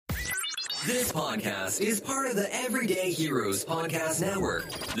This podcast is part of the Everyday Heroes Podcast Network,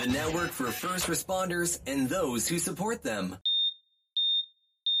 the network for first responders and those who support them.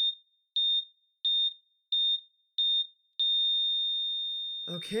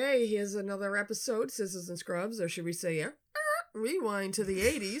 Okay, here's another episode, Scissors and Scrubs, or should we say, rewind to the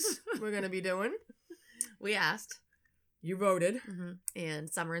 80s, we're going to be doing. We asked. You voted. Mm-hmm. And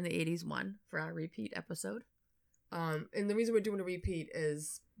Summer in the 80s won for our repeat episode. And the reason we're doing a repeat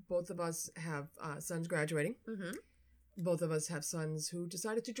is both of us have sons graduating. Mm-hmm. Both of us have sons who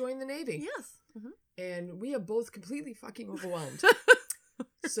decided to join the Navy. Yes. Mm-hmm. And we are both completely fucking overwhelmed.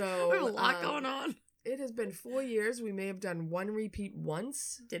 So There's a lot going on. It has been 4 years. We may have done one repeat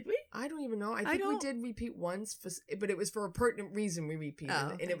once. Did we? I don't even know. I think we did repeat once, but it was for a pertinent reason we repeated. Oh,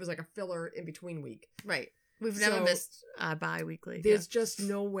 okay. And it was like a filler in between week. Right. We've never missed bi-weekly. There's just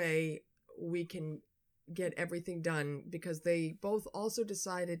no way we can get everything done because they both also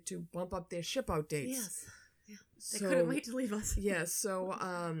decided to bump up their ship out dates. Yes. Yeah. They couldn't wait to leave us. Yes. So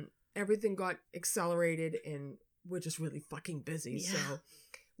everything got accelerated and we're just really fucking busy. Yeah. So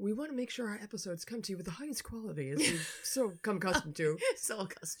we want to make sure our episodes come to you with the highest quality as we've so come accustomed to. So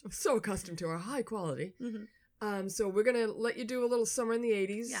accustomed to our high quality. Mm-hmm. So we're going to let you do a little Summer in the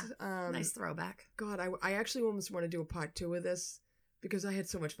 80s. Yeah. Nice throwback. God, I actually almost want to do a part 2 of this because I had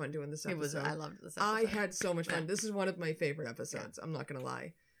so much fun doing this episode. I loved this episode. I had so much fun. This is one of my favorite episodes. I'm not going to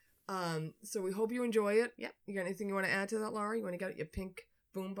lie. So we hope you enjoy it. Yep. You got anything you want to add to that, Laura? You want to get your pink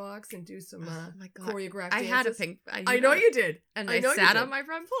boombox and do some choreographed dances? I had a pink... I know you did. And I sat on my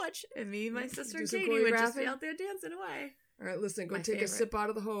front porch and me and my sister Do some Katie would just be choreographing? out there dancing away. All right, listen, go My take favorite. a sip out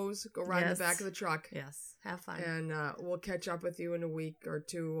of the hose, go ride in the back of the truck. Yes. Have fun. And we'll catch up with you in a week or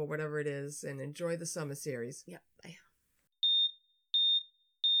 2 or whatever it is and enjoy the summer series. Yep. Bye.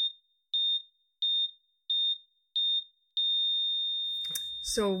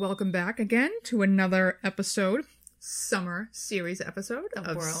 So welcome back again to another episode, summer series episode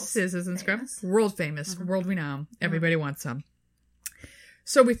of Scissors and Scrubs. World famous, world renowned. Everybody wants some.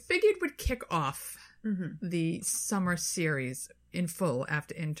 So we figured we'd kick off the summer series in full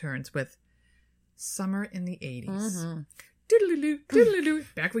after interns with Summer in the 80s. Doodle-doo, doodle-doo.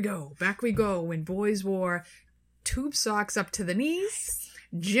 Back we go. When boys wore tube socks up to the knees,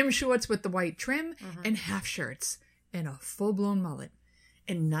 gym shorts with the white trim, and half shirts, and a full-blown mullet.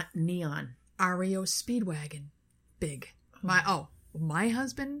 And not neon. REO Speedwagon. Big. My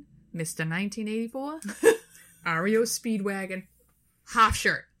husband, Mr. 1984, REO Speedwagon, half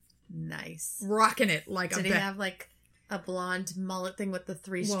shirt. Nice. Rocking it like Did he have like a blonde mullet thing with the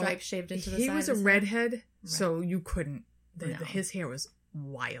 3 stripes shaved into the side? He was a redhead, so you couldn't. His hair was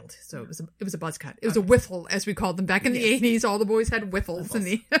wild. So it was a buzz cut. It was a whiffle, as we called them back in the 80s. All the boys had whiffles. In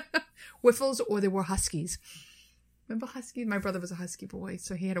the whiffles, or they were huskies. Remember huskies? My brother was a husky boy,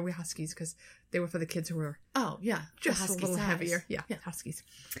 so he had to wear huskies because they were for the kids who were just a little heavier. Yeah, huskies.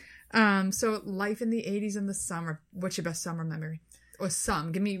 So life in the 80s in the summer. What's your best summer memory? Or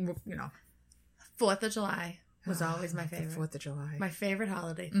some. Give me, 4th of July was always my favorite. 4th of July. My favorite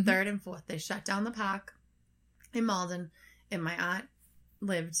holiday. 3rd and 4th. They shut down the park in Malden, and my aunt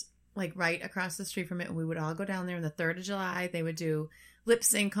lived like right across the street from it, and we would all go down there on the 3rd of July. They would do lip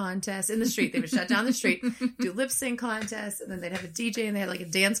sync contests in the street. They would shut down the street, do lip sync contests, and then they'd have a DJ, and they had like a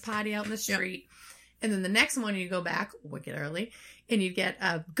dance party out in the street. Yep. And then the next morning you go back wicked early, and you'd get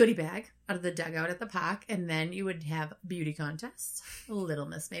a goodie bag out of the dugout at the park, and then you would have beauty contests. Little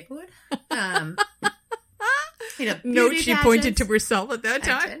Miss Maplewood. Note she pointed to herself at that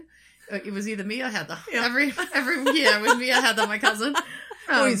time. It was either me or Heather. Yeah. Every year it was me or Heather, my cousin.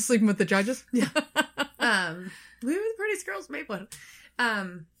 He's sleeping with the judges? Yeah. We were the prettiest girls in Maplewood.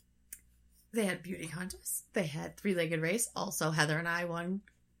 They had beauty contests. They had 3-legged race. Also, Heather and I won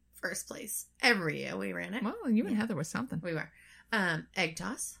first place. Every year we ran it. Well, you and Heather was something. We were. Egg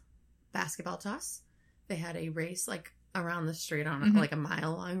toss. Basketball toss. They had a race like around the street on like a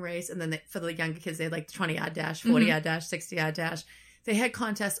mile-long race. And then for the younger kids, they had like 20-yard dash, 40-yard dash, 60-yard dash. They had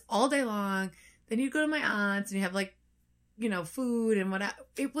contests all day long. Then you'd go to my aunt's and you have like, food and whatnot.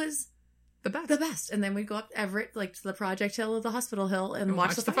 It was the best. And then we'd go up Everett, like to the Project Hill or the Hospital Hill and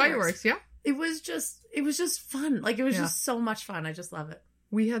watch the fireworks. Yeah. It was just fun. Like it was just so much fun. I just love it.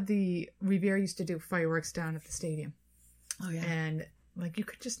 Riviera used to do fireworks down at the stadium. Oh yeah. And like you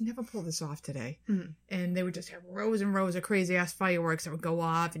could just never pull this off today. And they would just have rows and rows of crazy ass fireworks that would go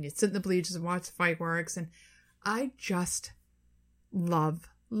off, and you'd sit in the bleachers and watch the fireworks. And I just love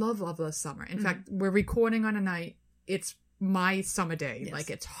this summer. In fact, we're recording on a night. It's my summer day. Yes. Like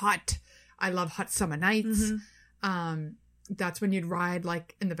it's hot. I love hot summer nights. That's when you'd ride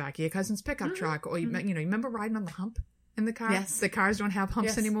like in the back of your cousin's pickup truck, or you remember riding on the hump? in the car. Yes. The cars don't have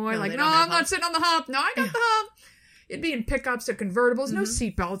humps anymore. No, like, they no, don't have I'm not humps. sitting on the hump. No, I got the hump. It'd be in pickups or convertibles. No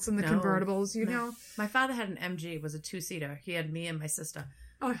Mm-hmm. seatbelts in the convertibles, you know. My father had an MG. It was a 2-seater. He had me and my sister.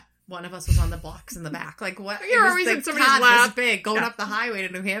 Oh, One of us was on the box in the back. Like, what? You're It was always the in somebody's cot lap. this big going Yeah. up the highway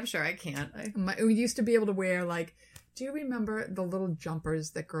to New Hampshire. I can't. we used to be able to wear, like, do you remember the little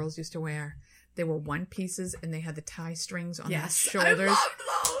jumpers that girls used to wear? They were one pieces and they had the tie strings on Yes. the shoulders. I loved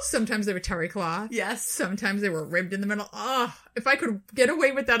those. Sometimes they were terry cloth. Yes. Sometimes they were ribbed in the middle. Oh, if I could get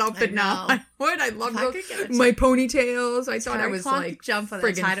away with that outfit now, know. I would. I loved If I those. could get a My ponytails. I thought I Terry was cloth like jumper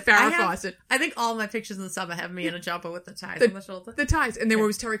that tied friggin' it- Farrah Fawcett. I think all my pictures in the summer have me in a jumper with the ties The- on the shoulder. The ties, and they were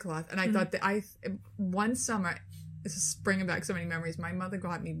always terry cloth. And I Mm-hmm. thought that one summer, this is bringing back so many memories. My mother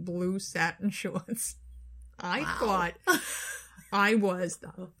got me blue satin shorts. I thought I was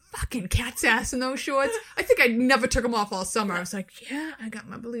the fucking cat's ass in those shorts. I think I never took them off all summer. I was like, yeah, I got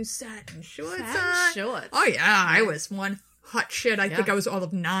my blue satin shorts Satin on. shorts. Oh yeah, I was one hot shit. I think Yeah. I was all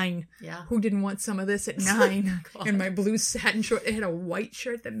of 9. Yeah. Who didn't want some of this at 9? God. And my blue satin short. It had a white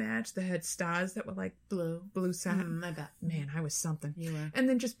shirt that matched. That had stars that were like blue satin. I bet. Man, I was something. You were. And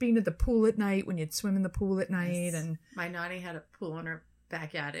then just being at the pool at night when you'd swim in the pool at night Yes. and My nanny had a pool in her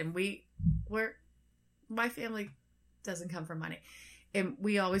backyard, and my family doesn't come from money, and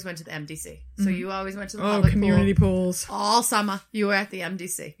we always went to the MDC. So you always went to the public community pool. pools. All summer, you were at the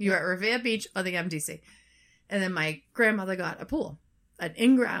MDC. You were at Revere Beach or the MDC. And then my grandmother got a pool, an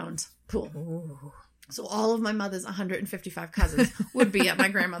in-ground pool. Ooh. So all of my mother's 155 cousins would be at my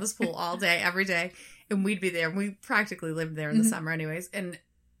grandmother's pool all day, every day. And we'd be there. We practically lived there in the summer anyways. And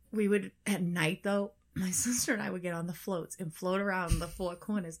we would, at night though, my sister and I would get on the floats and float around the 4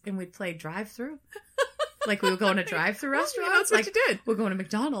 corners and we'd play drive-through. Like we were going to drive-through restaurants. that's what like, you did. We're going to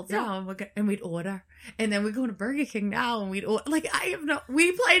McDonald's now and we'd order. And then we'd go to Burger King now and we'd order. Like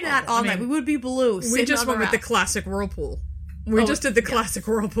we played that all night. We would be blue. We just went with the classic whirlpool. We just did the classic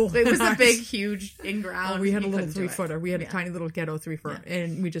whirlpool. It was in the ours. big, huge in-ground. We had a You little couldn't do it. 3-footer. We had a tiny little ghetto 3-footer.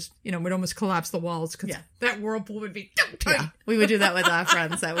 And we just, we'd almost collapse the walls because that whirlpool would be tight. Yeah. We would do that with our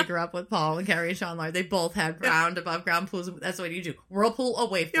friends that we grew up with, Paul and Carrie and Sean Lloyd. They both had above ground pools. That's what you do. Whirlpool or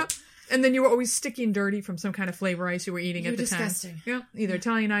wave pool. Yep. And then you were always sticky and dirty from some kind of flavor ice you were eating You're at the disgusting. time. Yeah, either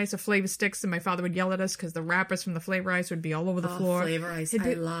Italian ice or flavor sticks. And my father would yell at us because the wrappers from the flavor ice would be all over the floor. Flavor ice. It I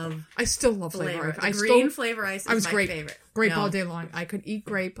did- love I still love flavor ice. The I green still, flavor ice is I was my grape. favorite. Grape No. all day long. I could eat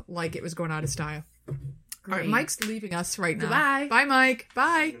grape like it was going out of style. All right, Green. Mike's leaving us right now. Goodbye. Bye, Mike.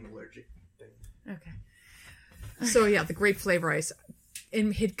 Bye. An allergic thing. Okay. So yeah, the grape flavor ice.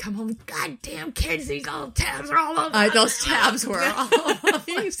 And he'd come home, goddamn kids, these old tabs are all over. Those tabs were all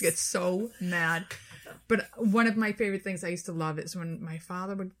He used to get so mad. But one of my favorite things I used to love is when my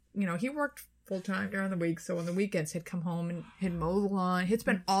father would, he worked full time during the week. So on the weekends, he'd come home and he'd mow the lawn. He'd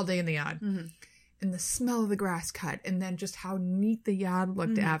spend all day in the yard. Mm-hmm. And the smell of the grass cut. And then just how neat the yard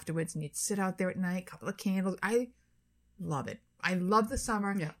looked afterwards. And you'd sit out there at night, couple of candles. I love it. I love the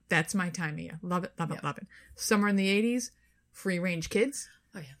summer. Yeah. That's my time of year. Love it, love it, love it. Summer in the 80s, free range kids.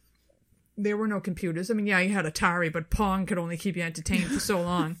 Oh, yeah. There were no computers. I mean, yeah, you had Atari, but Pong could only keep you entertained for so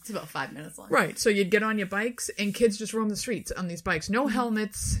long. It's about 5 minutes long. Right. So you'd get on your bikes and kids just roam the streets on these bikes. No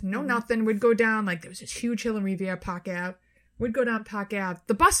helmets, no nothing. We'd go down, like, there was this huge hill in Riviera, Park Ave. We'd go down Park Ave.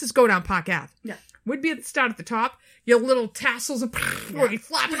 The buses go down Park Ave. Yeah. We'd be at the start at the top. Your little tassels and you're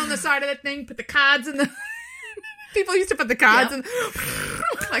flapping on the side of that thing. Put the cards in the... People used to put the cards in...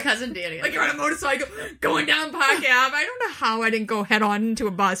 My cousin Danny. Like you're on a motorcycle going down Park Ave. I don't know how I didn't go head on into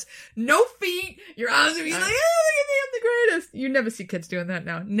a bus. No feet. Your arms would be like, oh, look at me, I'm the greatest. You never see kids doing that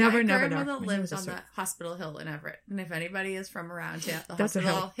now. Never, My never. grandmother My lives neighbors are on so- the Hospital Hill in Everett. And if anybody is from around here, the That's a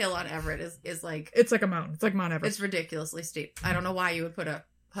Hospital Hill on Everett is like... It's like a mountain. It's like Mount Everest. It's ridiculously steep. I don't know why you would put a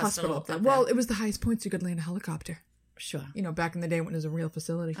hospital Hospital. up there. Well, it was the highest points you could land a helicopter. Sure. Back in the day when it was a real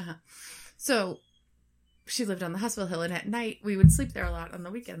facility. So she lived on the Hospital Hill, and at night we would sleep there a lot on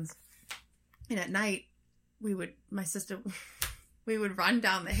the weekends. And at night we would run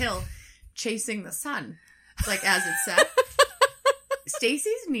down the hill chasing the sun, like as it set.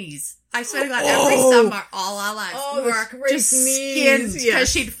 Stacy's knees. I swear to God, every summer, all our lives were just skinned because yes.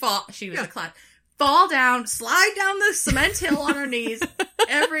 she'd fall. She was a clown. Fall down, slide down the cement hill on her knees.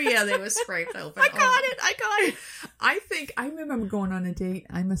 Every year they were scraped open. I got it. I think I remember going on a date.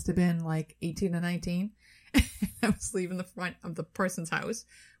 I must have been like 18 or 19. I was leaving the front of the person's house,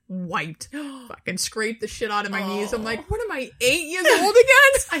 wiped, fucking scraped the shit out of my knees. I'm like, what am I, 8 years old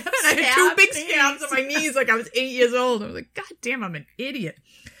again? I have And I had 2 big scabs scabs on my knees like I was 8 years old. I was like, God damn, I'm an idiot.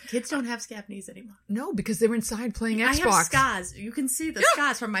 Kids don't have scab knees anymore. No, because they were inside playing Xbox. I have scars. You can see the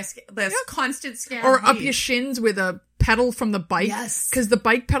scars from my constant scab. Or up knees. your shins where the pedal from the bike. Yes. Because the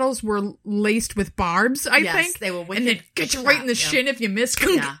bike pedals were laced with barbs, I think. They were wicked. And they'd get you right in the shin if you missed.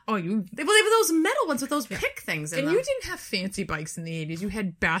 Yeah. Oh, you... They were those metal ones with those pick things in And them. you didn't have fancy bikes in the 80s. You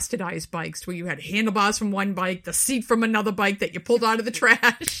had bastardized bikes where you had handlebars from one bike, the seat from another bike that you pulled out of the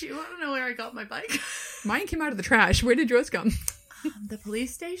trash. You want to know where I got my bike? Mine came out of the trash. Where did yours come? The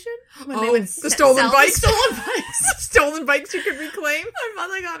police station? When The stolen bikes? Stolen bikes. Stolen bikes you could reclaim? My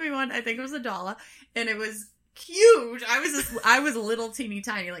mother got me one. I think it was $1. And it was huge. I was a little teeny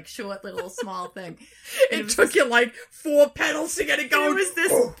tiny, like short little small thing. And It took you like 4 pedals to get it going. It was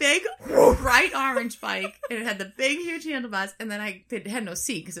this big, bright orange bike, and it had the big, huge handlebars, and then it had no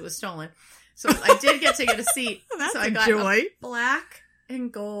seat because it was stolen. So I did get to get a seat. That's so I a got joy. black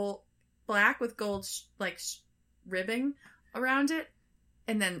with gold ribbing around it,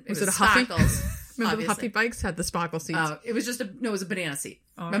 and then Was it it a Huffy? sparkles. Remember the obviously. Huffy bikes had the sparkle seats? Oh, it was just it was a banana seat.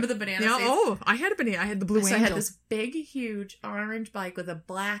 Oh. Remember the banana Yeah, seats? oh, I had a banana. I had the Blue So Angel. I had this big, huge orange bike with a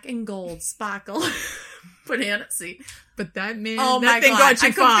black and gold sparkle banana seat. But that man, Oh that my thing god! got you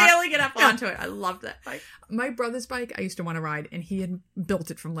I far. could barely get up onto it. I loved that bike. My brother's bike, I used to want to ride, and he had built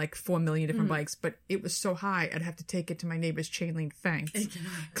it from like 4 million different bikes, but it was so high, I'd have to take it to my neighbor's chain link fence,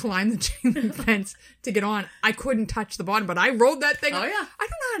 climb the chain link fence to get on. I couldn't touch the bottom, but I rode that thing. Oh, yeah. I don't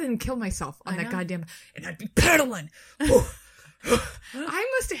know how I didn't kill myself on I that know. goddamn, and I'd be pedaling.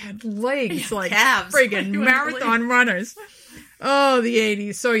 I must have had legs like calves. friggin' You wouldn't marathon runners. Oh, the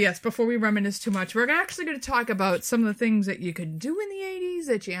 80s. So yes, before we reminisce too much, we're actually going to talk about some of the things that you could do in the 80s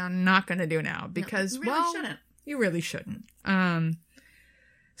that you're not going to do now because, you really well, shouldn't. you really shouldn't.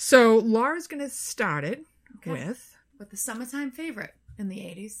 So Laura's going to start it with the summertime favorite in the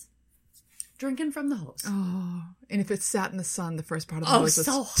 80s. Drinking from the hose. oh, and if it sat in the sun, the first part of the Oh, hose was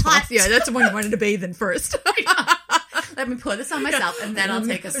so tough. hot. Yeah, that's the one you wanted to bathe in first. Let me pour this on myself, and then I'll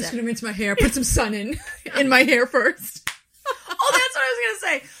take a I'm just sip. going to rinse my hair, put some sun in my hair first. Oh, that's what I was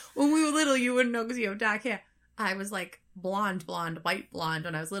going to say. When we were little, you wouldn't know because you have dark hair. I was like blonde, white blonde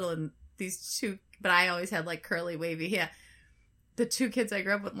when I was little, and these two, but I always had like curly, wavy hair. The two kids I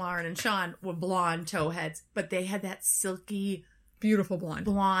grew up with, Lauren and Sean, were blonde towheads, but they had that silky, Beautiful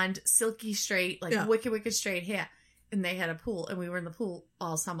blonde. silky straight, like Yeah. wicked straight hair. And they had a pool, and we were in the pool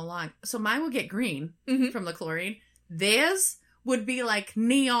all summer long. So mine would get green Mhm. from the chlorine. Theirs would be like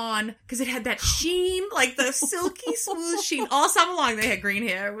neon because it had that sheen, like the silky smooth sheen. All summer long, they had green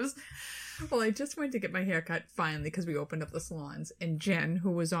hair. It was Well, I just went to get my hair cut finally because we opened up the salons, and Jen,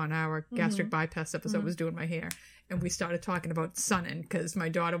 who was on our gastric bypass episode, was doing my hair, and we started talking about sun-in because my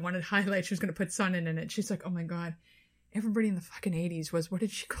daughter wanted highlights. She was going to put sun-in in it. She's like, "Oh my god, everybody in the fucking 80s was, what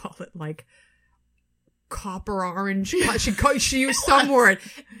did she call it? Like copper orange." She used some word.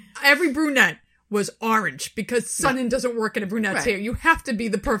 Every brunette was orange because sun-in doesn't work in a brunette's Right. hair. You have to be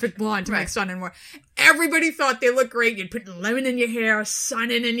the perfect blonde to Right. make sun-in work. Everybody thought they looked great. You'd put lemon in your hair,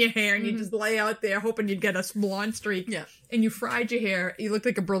 sun-in in your hair, and you'd just lay out there hoping you'd get a blonde streak. Yeah. And you fried your hair. You looked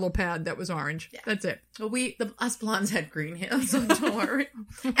like a Brillo pad that was orange. Yeah. That's it. well, us blondes had green hair, so don't worry.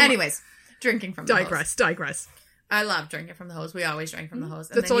 Anyways, drinking from the hose. Digress. I love drinking from the hose. We always drank from the hose.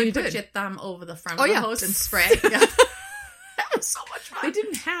 And That's then all you you put did. your thumb over the front Oh, of the yeah. hose and spray. Yeah. That was so much fun. They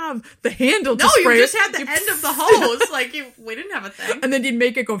didn't have the handle to No, spray you just it. had the You- end of the hose. Like we didn't have a thing. And then you'd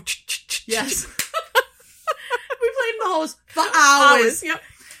make it go. Yes. We played in the hose for hours. Yep.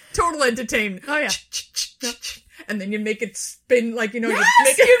 Total entertainment. Oh, yeah. And then you make it spin like, Yes, you'd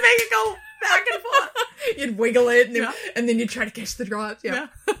make it, you'd make it go back and forth. you'd wiggle it, and then, Yeah. and then you try to catch the drops. Yeah.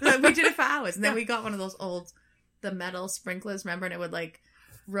 We did it for hours. And then we got one of those the metal sprinklers, remember? And it would like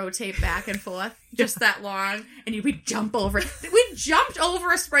rotate back and forth just that long. And we'd jump over it. We jumped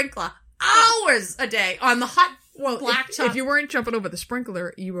over a sprinkler hours a day on the hot black if chalk. you weren't jumping over the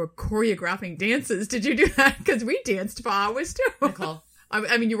sprinkler, you were choreographing dances. Did you do that? Because we danced for hours too. Nicole,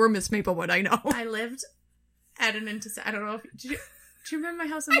 I mean, you were Miss Maplewood, I know. I lived at an intersection. I don't know if do you remember my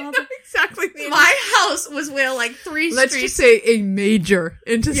house in Malden? Exactly. My house was where like three Let's streets. just say a major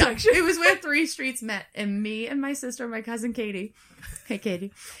Yeah, intersection. it was where 3 streets met, and me and my sister, my cousin Katie, hey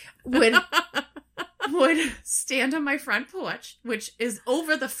Katie, would stand on my front porch, which is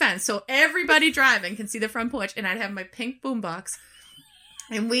over the fence, so everybody driving can see the front porch, and I'd have my pink boombox,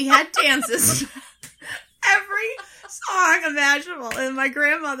 and we had dances, every song imaginable, and my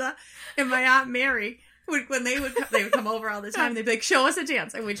grandmother and my Aunt Mary. They would come over all the time. They'd be like, "Show us a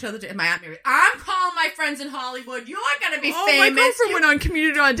dance," and we'd show the dance. And my Aunt Mary, "I'm calling my friends in Hollywood. You're gonna be My famous." girlfriend went on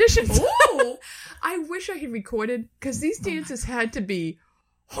community auditions. Ooh. I wish I had recorded, because these dances had to be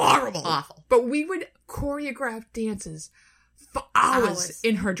horrible. Awful. But we would choreograph dances for hours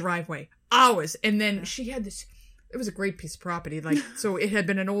in her driveway. Hours. And then she had this, it was a great piece of property. Like, so it had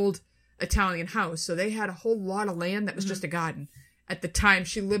been an old Italian house. So they had a whole lot of land that was just a garden. At the time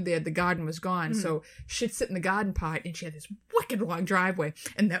she lived there, the garden was gone. So she'd sit in the garden part, and she had this wicked long driveway.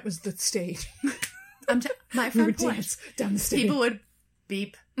 And that was the stage. My front porch. Down the stage. People would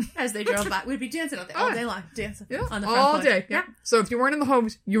beep as they drove by. We'd be dancing out there all day long. Dancing on the front all porch. day. Yeah. So if you weren't in the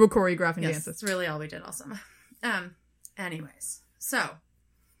homes, you were choreographing dances. That's really all we did all summer. Anyways. So,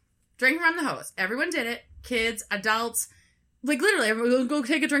 drinking from the hose. Everyone did it. Kids, adults. Like, literally, everyone go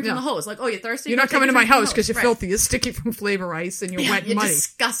take a drink from the hose. Like, oh, you're thirsty? You're not coming to my house because you're filthy. You're sticky from Flavor Ice and you're wet and you're muddy.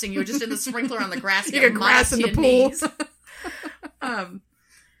 Disgusting. You were just in the sprinkler on the grass. You got grass in the pool.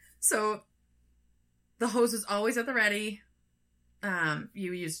 So, the hose is always at the ready.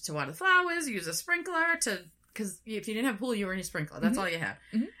 You use it to water the flowers. You use a sprinkler because if you didn't have a pool, you were in your sprinkler. That's all you had.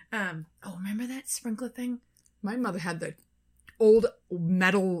 Remember that sprinkler thing? My mother had the old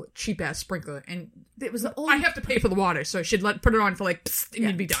metal cheap ass sprinkler, and it was the old. I have to pay for the water, so she'd put it on for like, psst, and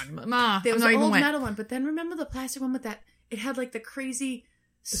you'd be done. There was an old metal one, but then remember the plastic one with that? It had like the crazy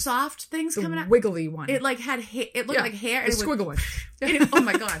soft things coming out. Wiggly one. It like had hair. It looked like hair. The squiggle one. Oh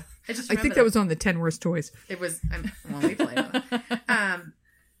my god! I think that was on the 10 Worst Toys. It was. We played it.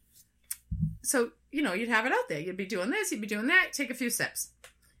 So you'd have it out there. You'd be doing this. You'd be doing that. Take a few sips.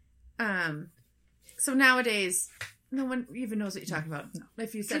 So nowadays. No one even knows what you're talking about. No.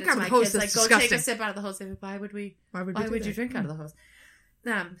 If you said it to my kids, like, go take a sip out of the hose, they'd be, why would you drink out of the hose?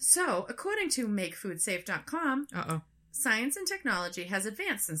 So, according to MakeFoodSafe.com, science and technology has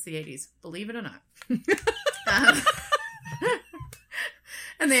advanced since the 80s, believe it or not.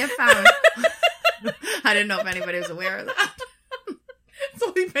 And they have found... I didn't know if anybody was aware of that. It's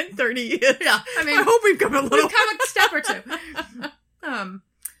only been 30 years. Yeah. I hope we've come a step or two.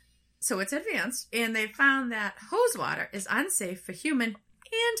 So it's advanced, and they found that hose water is unsafe for human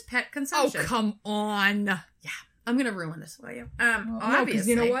and pet consumption. Oh, come on. Yeah. I'm going to ruin this for you.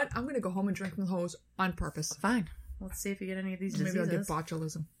 Obviously. No, you know what? I'm going to go home and drink from the hose on purpose. Fine. Let's see if you get any of these diseases. Maybe I'll get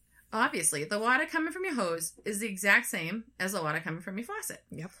botulism. Obviously, the water coming from your hose is the exact same as the water coming from your faucet.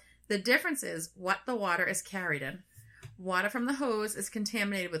 Yep. The difference is what the water is carried in. Water from the hose is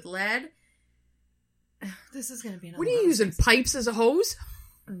contaminated with lead. This is going to be another What are you using, pipes as a hose?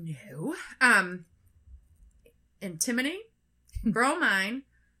 No. Antimony, bromine,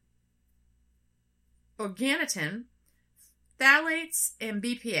 organotin, phthalates, and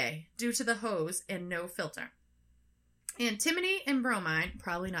BPA due to the hose and no filter. Antimony and bromine,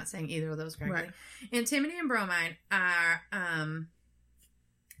 probably not saying either of those correctly. Right. Antimony and bromine are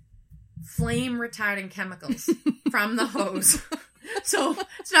flame retarding chemicals from the hose. So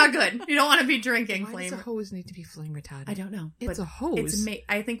it's not good. You don't want to be drinking flame. Why does a hose need to be flame retardant? I don't know. It's a hose.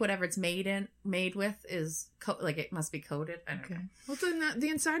 I think whatever it's made with is it must be coated. I don't know. Well, then the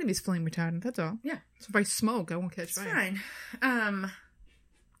inside of me is flame retardant. That's all. Yeah. So if I smoke, I won't catch fire. Fine.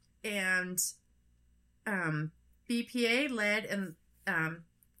 And BPA, lead, and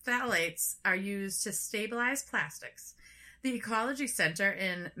phthalates are used to stabilize plastics. The Ecology Center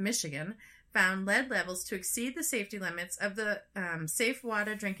in Michigan found lead levels to exceed the safety limits of the Safe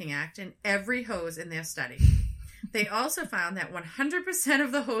Water Drinking Act in every hose in their study. They also found that 100%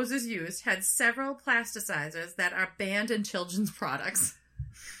 of the hoses used had several plasticizers that are banned in children's products.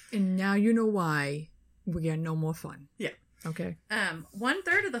 And now you know why we are no more fun. Yeah. Okay.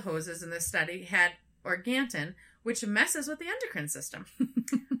 1/3 of the hoses in this study had organotin, which messes with the endocrine system.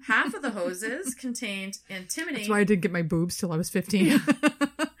 Half of the hoses contained antimony. That's why I didn't get my boobs till I was 15.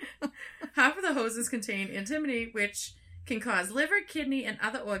 Half of the hoses contain antimony, which can cause liver, kidney, and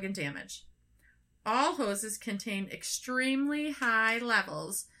other organ damage. All hoses contain extremely high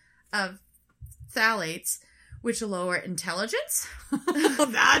levels of phthalates, which lower intelligence.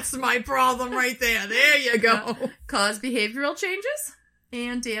 That's my problem right there. There you go. Cause behavioral changes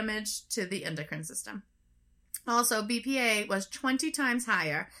and damage to the endocrine system. Also, BPA was 20 times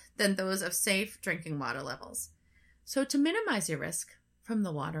higher than those of safe drinking water levels. So to minimize your risk from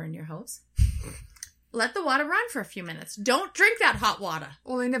the water in your hose, let the water run for a few minutes. Don't drink that hot water.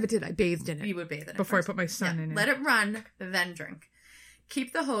 Well, I never did. I bathed in it. You would bathe in it before first. I put my son in it. Let it run, then drink.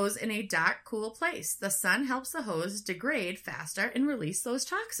 Keep the hose in a dark, cool place. The sun helps the hose degrade faster and release those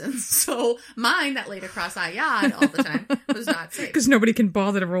toxins. So mine that laid across our yard all the time was not safe. Because nobody can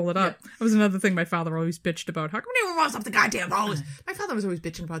bother to roll it up. Yeah. That was another thing my father always bitched about. How come no one rolls up the goddamn hose? My father was always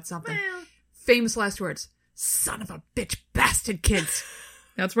bitching about something. Well, famous last words. Son of a bitch bastard kids.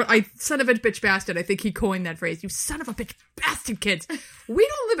 That's what son of a bitch bastard. I think he coined that phrase. You son of a bitch bastard kids. We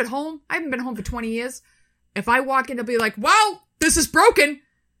don't live at home. I haven't been home for 20 years. If I walk in, they'll be like, well, this is broken.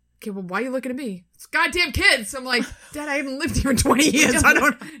 Okay, well, why are you looking at me? It's goddamn kids. I'm like, Dad, I haven't lived here in 20 years.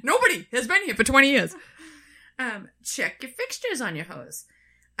 Nobody has been here for 20 years. Check your fixtures on your hose.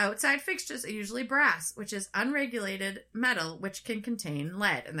 Outside fixtures are usually brass, which is unregulated metal, which can contain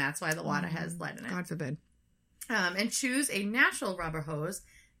lead, and that's why the water has lead in it. God forbid. And choose a natural rubber hose,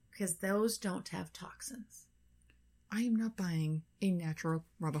 because those don't have toxins. I am not buying a natural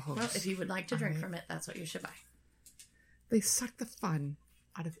rubber hose. Well, if you would like to drink from it, that's what you should buy. They suck the fun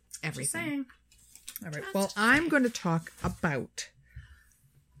out of everything. Just saying. All right. Well, I'm going to talk about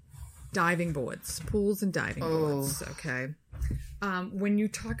diving boards, pools and diving boards. Okay. When you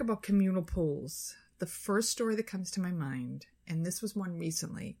talk about communal pools, the first story that comes to my mind, and this was one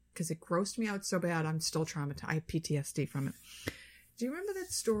recently, because it grossed me out so bad, I'm still traumatized. I have PTSD from it. Do you remember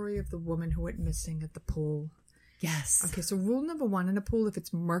that story of the woman who went missing at the pool? Yes. Okay, so rule number 1 in a pool, if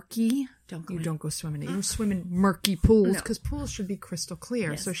it's murky, don't go swimming in it. You don't swim in murky pools, because pools should be crystal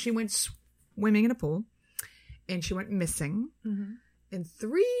clear. Yes. So she went swimming in a pool, and she went missing. Mm-hmm. And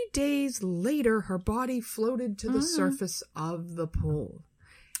 3 days later, her body floated to the surface of the pool.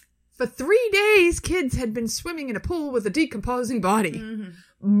 For 3 days, kids had been swimming in a pool with a decomposing body.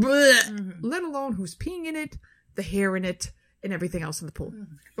 Let alone who's peeing in it, the hair in it, and everything else in the pool.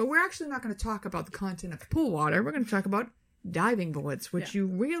 But we're actually not going to talk about the content of the pool water. We're going to talk about diving boards, which you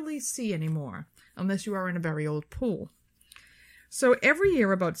rarely see anymore, unless you are in a very old pool. So every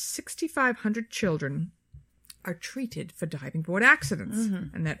year, about 6,500 children are treated for diving board accidents,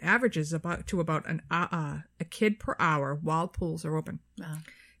 and that averages about a kid per hour while pools are open. Wow.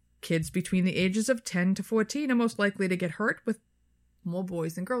 Kids between the ages of 10 to 14 are most likely to get hurt, with more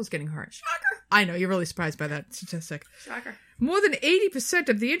boys than girls getting hurt. Shocker! I know, you're really surprised by that statistic. Shocker. More than 80%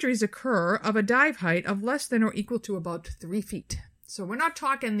 of the injuries occur of a dive height of less than or equal to about 3 feet. So we're not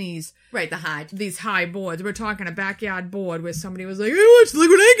talking these high boards. We're talking a backyard board where somebody was like, "Oh, look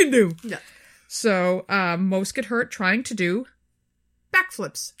what I can do." Yeah. So most get hurt trying to do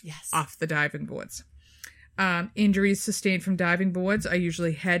backflips off the diving boards. Injuries sustained from diving boards are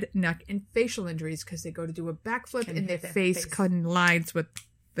usually head, neck, and facial injuries because they go to do a backflip and their face collides with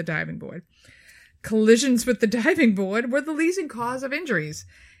the diving board. Collisions with the diving board were the leading cause of injuries,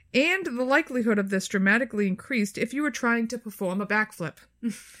 and the likelihood of this dramatically increased if you were trying to perform a backflip.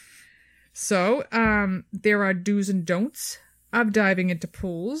 So, there are do's and don'ts of diving into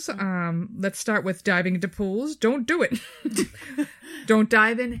pools. Let's start with diving into pools. Don't do it. Don't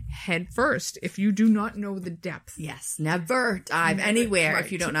dive in head first if you do not know the depth. Yes, never dive anywhere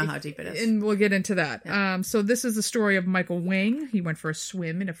if you don't know how deep it is. And we'll get into that. Yeah. So this is the story of Michael Wang. He went for a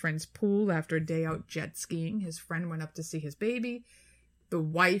swim in a friend's pool after a day out jet skiing. His friend went up to see his baby. The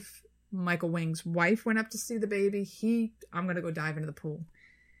wife, Michael Wang's wife, went up to see the baby. I'm going to go dive into the pool.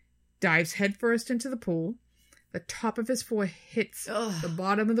 Dives headfirst into the pool. The top of his foot hits the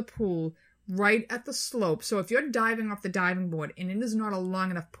bottom of the pool right at the slope. So if you're diving off the diving board and it is not a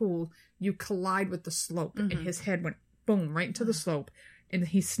long enough pool, you collide with the slope. And his head went boom right into the slope and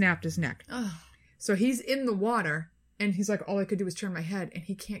he snapped his neck. So he's in the water and he's like, all I could do was turn my head, and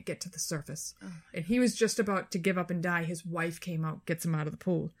he can't get to the surface. And he was just about to give up and die. His wife came out, gets him out of the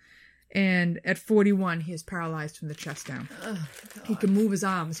pool. And at 41, he is paralyzed from the chest down. He can move his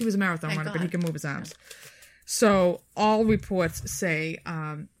arms. He was a marathon runner, but he can move his arms. So all reports say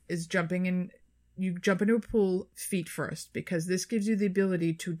is you jump into a pool feet first, because this gives you the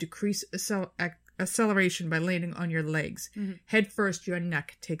ability to decrease acceleration by landing on your legs. Head first, your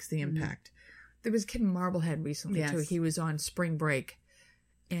neck takes the impact. There was a kid in Marblehead recently too. He was on spring break,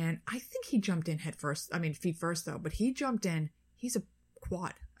 and I think he jumped in feet first though. But he jumped in. He's a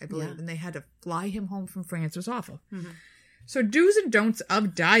quad, I believe, and they had to fly him home from France. It was awful. So do's and don'ts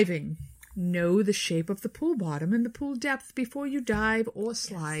of diving. Know the shape of the pool bottom and the pool depth before you dive or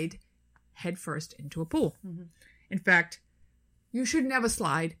slide headfirst into a pool. In fact, you should never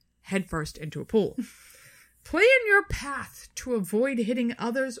slide headfirst into a pool. Plan your path to avoid hitting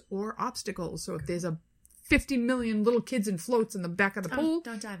others or obstacles. So if there's 50 million little kids in floats in the back of the pool,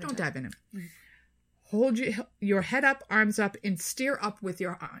 don't dive in them. Hold your head up, arms up, and steer up with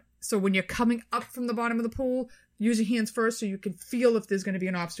your arm. So when you're coming up from the bottom of the pool, use your hands first so you can feel if there's going to be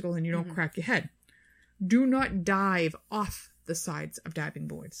an obstacle and you don't crack your head. Do not dive off the sides of diving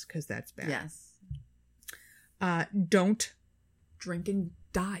boards, because that's bad. Yes. Don't drink and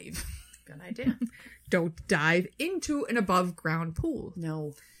dive. Good idea. Don't dive into an above ground pool.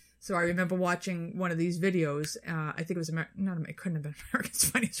 No. So I remember watching one of these videos. I think it was it couldn't have been America's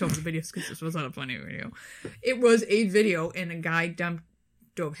Funniest Home Videos, because this was not a funny video. It was a video, and a guy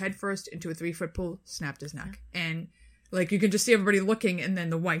dove headfirst into a 3-foot pool, snapped his neck. And you can just see everybody looking, and then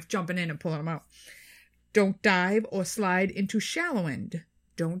the wife jumping in and pulling him out. Don't dive or slide into shallow end.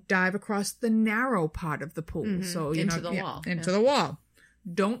 Don't dive across the narrow part of the pool. So into the wall. Into the wall.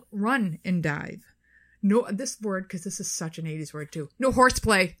 Don't run and dive. No, this word, because this is such an 80s word too. No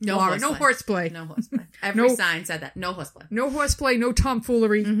horseplay. No Laura, horseplay. no horseplay. No horseplay. Every sign said that. No horseplay. No horseplay, no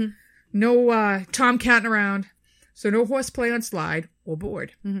tomfoolery. Mm-hmm. No tomcatting around. So no horseplay on slide or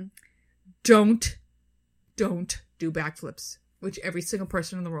board. Mm-hmm. Don't do backflips, which every single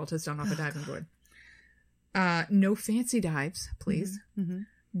person in the world has done off a diving board. No fancy dives, please. Mm-hmm.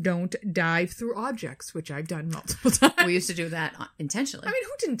 Don't dive through objects, which I've done multiple times. We used to do that intentionally. I mean,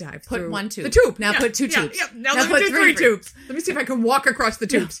 who didn't dive Put through? one tube. The tube. Now put two tubes. Yep. Now let me do three tubes. Let me see if I can walk across the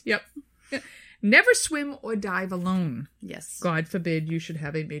tubes. Yep. Never swim or dive alone. Yes. God forbid you should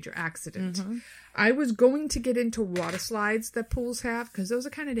have a major accident. Mm-hmm. I was going to get into water slides that pools have, because those are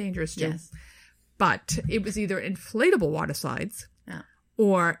kind of dangerous too. Yes. But it was either inflatable water slides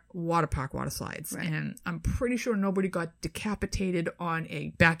or water park water slides. Right. And I'm pretty sure nobody got decapitated on a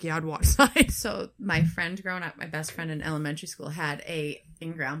backyard water slide. So my friend growing up, my best friend in elementary school, had a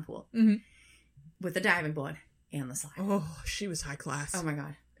in-ground pool with a diving board and the slide. Oh, she was high class. Oh my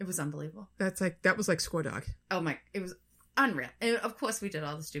God. It was unbelievable. That was like Score Dog. Oh my, it was unreal. And of course we did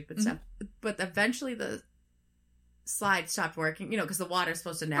all the stupid stuff, but eventually the slide stopped working, because the water is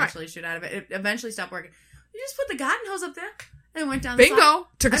supposed to naturally shoot out of it. It eventually stopped working. You just put the garden hose up there and went down the slide. Bingo!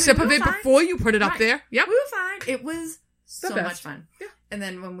 Took a sip of it before you put it up there. Yep. We were fine. It was so best. much fun. Yeah. And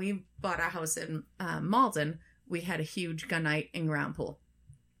then when we bought our house in Malden, we had a huge gunite in-ground pool.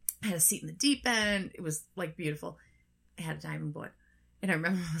 I had a seat in the deep end. It was like beautiful. I had a diving board. And I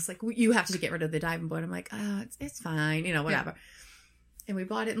remember I was like, you have to get rid of the diving board. I'm like, it's fine, whatever. Yeah. And we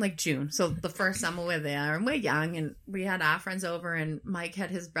bought it in like June. So the first summer we're there and we're young and we had our friends over and Mike had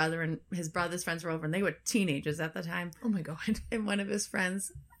his brother and his brother's friends were over and they were teenagers at the time. Oh my God. And one of his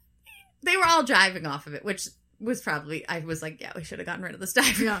friends, they were all driving off of it, which was probably, I was like, yeah, we should have gotten rid of this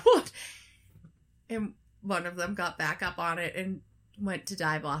diving board. And one of them got back up on it and went to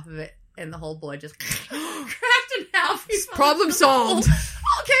dive off of it. And the whole board just cracked in half. Problem solved.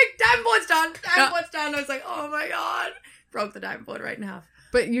 Okay, diving board's done. Diving board's done. I was like, oh my God. Broke the diving board right in half.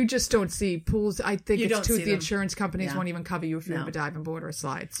 But you just don't see pools. I think it's too, the them. Insurance companies won't even cover you if you have a diving board or a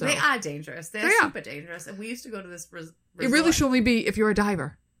slide. So they are dangerous. They're super dangerous. And we used to go to this resort. It really should only be if you're a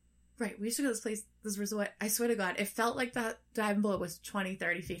diver. Right. We used to go to this resort. I swear to God, it felt like that diving board was 20,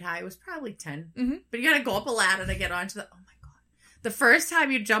 30 feet high. It was probably 10. Mm-hmm. But you got to go up a ladder to get onto the... Oh my God. The first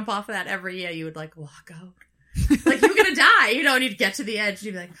time you jump off of that every year, you would like walk out. Like you were going to die, and you'd get to the edge and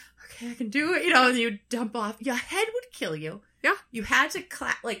you'd be like, okay, I can do it, and you dump off. Your head would kill you. Yeah. You had to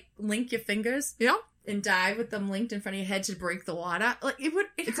link your fingers. Yeah. And dive with them linked in front of your head to break the water. Like it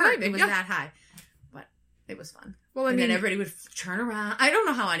hurt. It was that high. But it was fun. Well, I mean, then everybody would turn around. I don't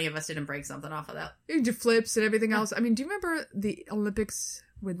know how any of us didn't break something off of that. You did flips and everything else. I mean, do you remember the Olympics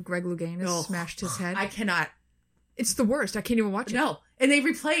when Greg Louganis smashed his head? I cannot. It's the worst. I can't even watch it. No. And they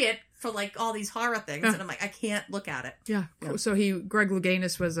replay it for like all these horror things. And I'm like, I can't look at it. Yeah. So Greg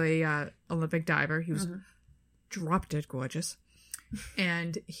Louganis was a Olympic diver. He was drop dead gorgeous.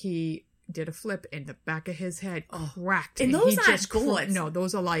 And he did a flip and the back of his head cracked. And those aren't boards. No,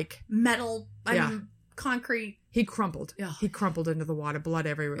 those are like metal. I mean, concrete. He crumpled. Yeah. He crumpled into the water, blood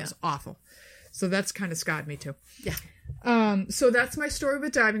everywhere. It was awful. So that's kind of scarred me too. Yeah. So that's my story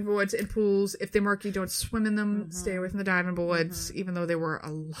with diving boards and pools. If they're murky, don't swim in them. Stay away from the diving boards, even though they were a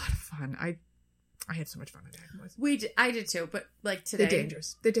lot of fun. I had so much fun with diving boards. I did too, but like today. They're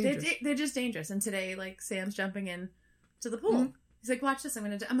dangerous. They're dangerous. They're just dangerous. And today, like, Sam's jumping in to the pool. Mm-hmm. He's like, watch this.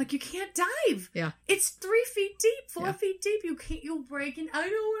 I'm like, you can't dive. Yeah. It's 3 feet deep, 4 feet deep. You'll break in. I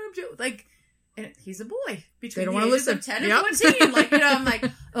know what I'm doing. Like, and he's a boy between the ages of 10 and 14. Like, I'm like,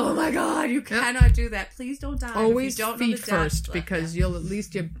 oh my God, you cannot do that. Please don't dive. Always feet first, because you'll at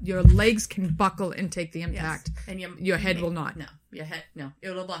least your legs can buckle and take the impact. Yes. And your head will not. No, your head, no.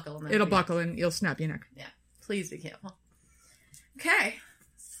 It'll buckle. It'll buckle and you'll snap your neck. Yeah. Please be careful. Okay.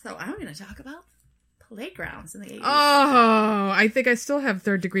 So I'm going to talk about playgrounds in the 80s. Oh, I think I still have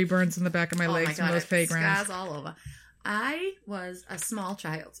third-degree burns in the back of my legs from those playgrounds. Scars all over. I was a small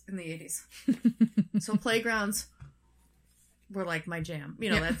child in the 80s. So playgrounds were like my jam.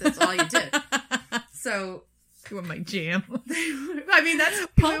 That's all you did. So you were my jam. I mean, that's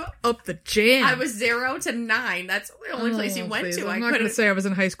pump up the jam. I was 0 to 9. That's the only place you went to. I'm not going to say I was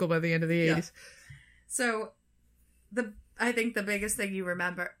in high school by the end of the 80s. So I think the biggest thing you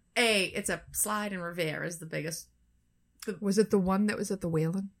remember, it's a slide in Revere is the biggest. Was it the one that was at the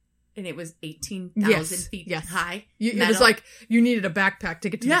Whalen? And it was 18,000 feet high. It was like you needed a backpack to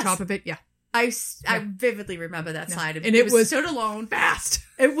get to the top of it. Yeah. I vividly remember that slide. And it was stood alone. Fast.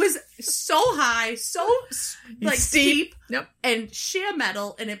 It was so high, so like steep. Yep. And sheer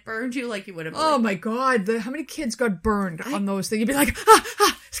metal, and it burned you like you would have. Oh my God. How many kids got burned on those things? You'd be like,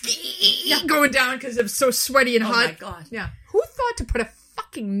 going down because it was so sweaty and hot. Oh my God. Yeah. Who thought to put a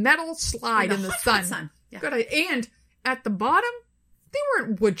fucking metal slide in the sun? Sun. Yeah. Good idea. And at the bottom, they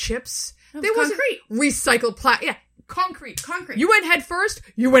weren't wood chips. They wasn't recycled plastic. Yeah. Concrete. You went head first.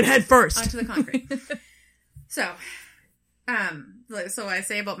 Onto the concrete. So I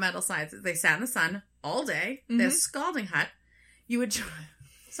say about metal slides, they sat in the sun all day. They're scalding hot. You would try.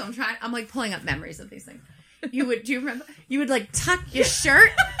 So I'm like pulling up memories of these things. Do you remember? You would like tuck your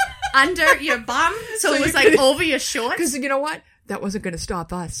shirt under your bum so it was like over your shorts. Because you know what? That wasn't going to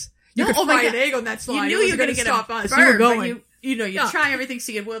stop us. You could fry an egg on that slide. You knew you were going to stop us. Burn, you were going. You try everything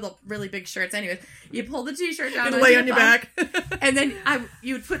so you'd wear the really big shirts. Anyways, you pull the t-shirt down and lay on your back. And then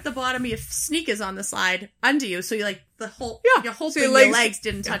you would put the bottom of your sneakers on the slide under you. So you like your whole so your legs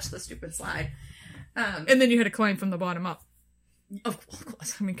didn't touch the stupid slide. And then you had to climb from the bottom up. Of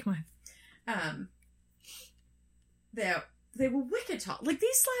course. I mean, come on. They were wicked tall. Like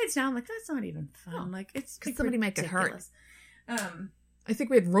these slides down, like that's not even fun. Oh, like it's because somebody make it hurt. I think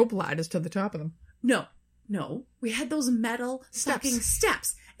we had rope ladders to the top of them. No, we had those metal fucking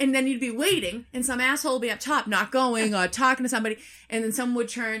steps. And then you'd be waiting, and some asshole would be up top, not going, or talking to somebody, and then someone would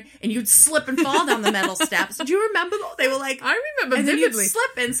turn, and you'd slip and fall down the metal steps. Do you remember those? They were like... I remember and vividly. And then you'd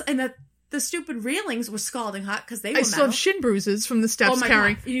slip, and the stupid railings were scalding hot, because they were metal. I still have shin bruises from the steps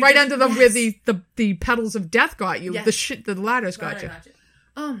carrying. God. Right under them where the pedals of death got you. Yes. The ladders got you.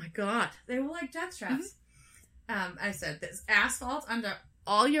 Oh my God. They were like death traps. I said, there's asphalt under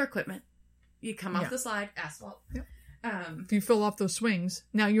all your equipment. You come off the slide, asphalt. Yep. If you fill off those swings,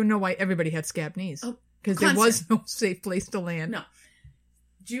 now you know why everybody had scab knees. Because there was no safe place to land. No.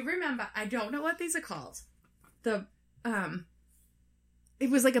 Do you remember? I don't know what these are called. It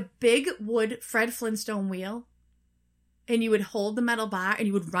was like a big wood Fred Flintstone wheel, and you would hold the metal bar and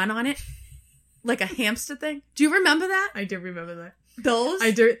you would run on it like a hamster thing. Do you remember that? I do remember that. Those? I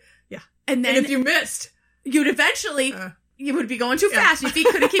do. Yeah. And then if you missed, you'd eventually. You would be going too fast. Your feet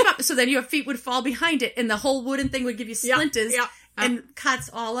couldn't keep up. So then your feet would fall behind it, and the whole wooden thing would give you splinters and cuts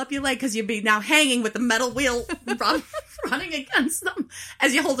all up your leg because you'd be now hanging with the metal wheel running against them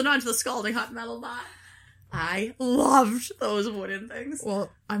as you're holding on to the scalding hot metal bar. I loved those wooden things.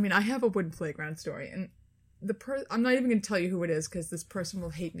 Well, I mean, I have a wooden playground story, and I'm not even going to tell you who it is because this person will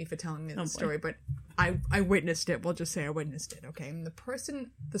hate me for telling me the story, but I witnessed it. We'll just say I witnessed it, okay? And the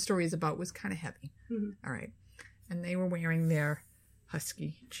person the story is about was kind of heavy. Mm-hmm. All right. And they were wearing their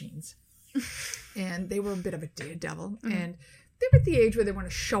husky jeans. And they were a bit of a daredevil. Mm-hmm. And they were at the age where they want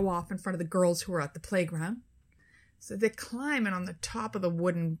to show off in front of the girls who are at the playground. So they're climbing on the top of the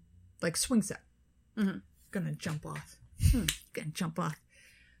wooden, like, swing set. Mm-hmm. Gonna jump off. Gonna jump off.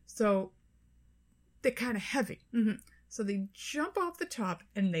 So they're kind of heavy. Mm-hmm. So they jump off the top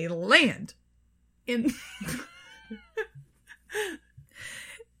and they land in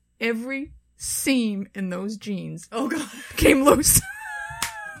every seam in those jeans came loose.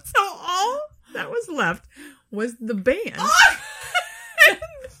 So all that was left was the band.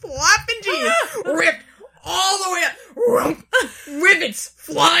 Flapping jeans ripped all the way up. Rivets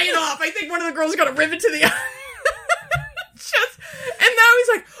flying off. I think one of the girls got a rivet to the and now he's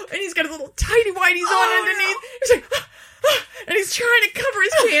like, and he's got his little tighty whities on underneath. He's like, and he's trying to cover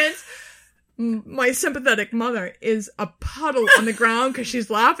his hands. My sympathetic mother is a puddle on the ground because she's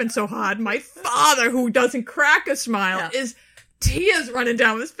laughing so hard. My father, who doesn't crack a smile, is tears running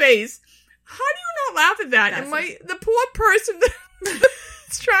down his face. How do you not laugh at that? And the poor person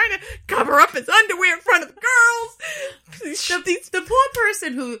that's trying to cover up his underwear in front of the girls. The poor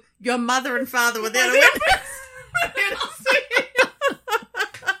person who your mother and father were there to witness.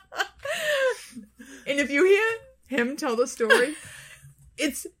 And if you hear him tell the story,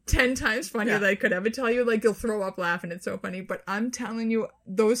 it's 10 times funnier than I could ever tell you. Like, you'll throw up laughing. It's so funny. But I'm telling you,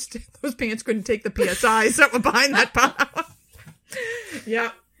 those pants couldn't take the PSIs that were behind that power.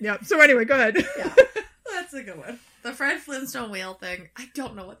 Yeah. So anyway, go ahead. Yeah. That's a good one. The Fred Flintstone wheel thing. I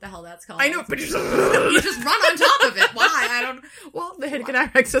don't know what the hell that's called. I know, but you just run on top of it. Why? I don't. Well, they had to get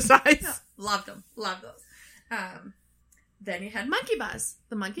our exercise. Yeah. Loved them. Loved those. Then you had monkey bars.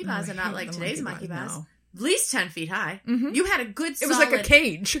 The monkey bars are not like today's monkey bars. No. At least 10 feet high. Mm-hmm. You had a good solid... It was like a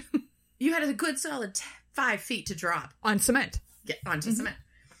cage. You had a good solid 5 feet to drop. On cement. Yeah, onto cement.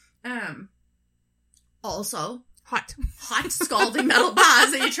 Also... Hot scalding metal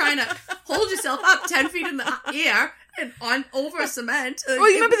bars that you're trying to hold yourself up 10 feet in the air and on over cement. Oh,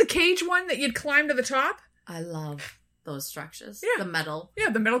 you remember the cage one that you'd climb to the top? I love those structures. Yeah. The metal. Yeah,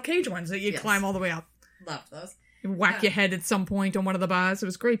 the metal cage ones that you climb all the way up. Loved those. You whack your head at some point on one of the bars. It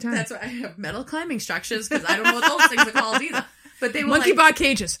was a great time. That's why I have metal climbing structures, because I don't know what those things are called either. But they were monkey bar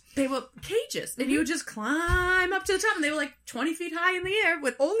cages. They were cages. And you would just climb up to the top, and they were like 20 feet high in the air.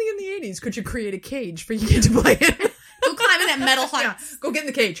 With Only in the 80s could you create a cage for your kid to play in. Go climb in that metal hut. Yeah, go get in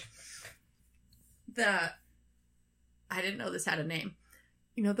the cage. I didn't know this had a name.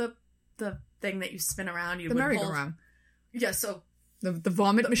 You know the thing that you spin around? The merry-go-round. Yeah, so... The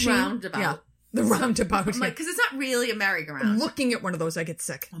vomit machine? Roundabout. Yeah, the roundabout. I'm like, because it's not really a merry-go-round. Looking at one of those, I get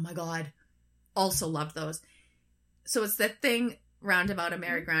sick. Oh my God. Also loved those. So it's that thing roundabout a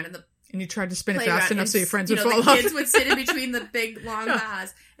merry-go-round, and you tried to spin it fast enough so your friends would fall off. The kids would sit in between the big, long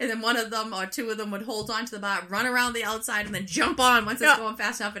bars, and then one of them or two of them would hold on to the bar, run around the outside, and then jump on once it's going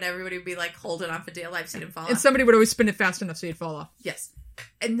fast enough, and everybody would be like holding on for dear life so you didn't fall off. And somebody would always spin it fast enough so you'd fall off. Yes.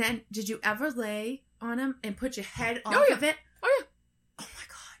 And then, did you ever lay on them and put your head off of it? Oh, yeah. Oh, my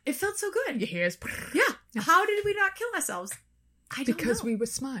God. It felt so good. Your hair's... Yeah. How did we not kill ourselves? I don't know. Because we were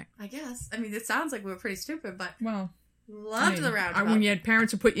smart. I guess. I mean, it sounds like we were pretty stupid, but... Well... Loved the roundabout. When you had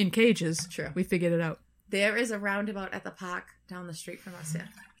parents who put you in cages, True. We figured it out. There is a roundabout at the park down the street from us here.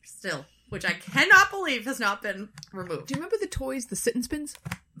 Still. Which I cannot believe has not been removed. Do you remember the toys, the sit and spins?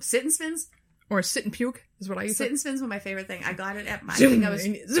 Sit and spins? Or sit and puke is what I used to... Sit and spins were my favorite thing. I got it at my... I think I was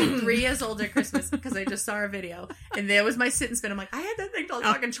 3 years old at Christmas because I just saw a video. And there was my sit and spin. I'm like, I had that thing till I was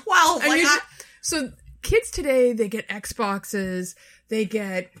fucking 12. So kids today, they get Xboxes, they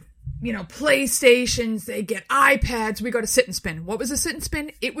get... PlayStations, they get iPads. We got a sit and spin. What was a sit and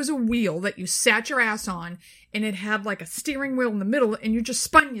spin? It was a wheel that you sat your ass on, and it had like a steering wheel in the middle, and you just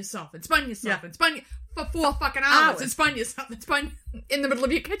spun yourself and spun yourself and spun for 4 fucking hours and spun yourself and spun in the middle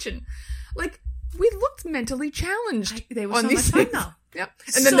of your kitchen. Like, we looked mentally challenged. They were on so these much fun, though. Yep.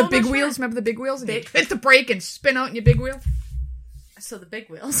 And then the big wheels. Remember the big wheels? And you hit the brake and spin out in your big wheel. So the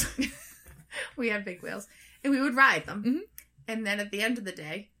big wheels. We had big wheels. And we would ride them. Mm-hmm. And then at the end of the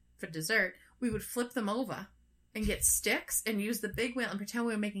day, for dessert, we would flip them over and get sticks and use the big wheel and pretend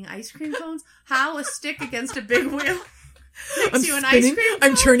we were making ice cream cones. How a stick against a big wheel makes you an ice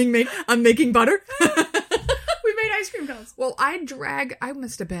cream cone? I'm making butter. We made ice cream cones. Well, I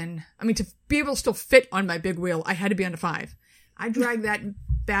must have been, to be able to still fit on my big wheel, I had to be under 5. I dragged that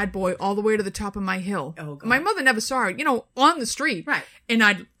bad boy all the way to the top of my hill. Oh, God. My mother never saw it, on the street. Right. And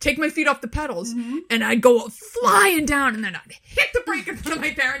I'd take my feet off the pedals, and I'd go flying down, and then I'd hit the brake in front of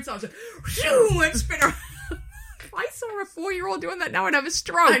my parents' house, and spin around. If I saw a 4-year-old doing that now, I'd have a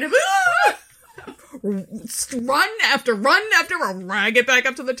stroke. Run after run, drag it back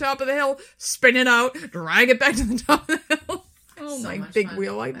up to the top of the hill, spin it out, drag it back to the top of the hill. Oh, so my big fun.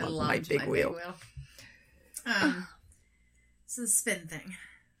 Wheel. I love my big wheel. So the spin thing.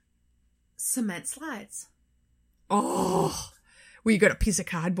 Cement slides. Oh. Well, you got a piece of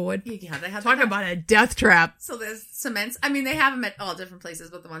cardboard. Yeah, they have. Talk about a death trap. So there's cements. They have them at all different places,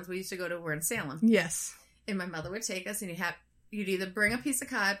 but the ones we used to go to were in Salem. Yes. And my mother would take us, and you'd either bring a piece of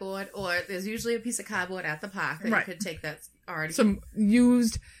cardboard, or there's usually a piece of cardboard at the park that you could take that's already... Some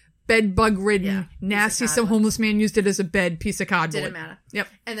used, bed bug ridden, nasty, some homeless man used it as a bed piece of cardboard. Didn't matter. Yep.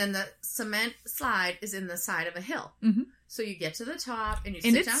 And then the cement slide is in the side of a hill. Mm-hmm. So you get to the top, and you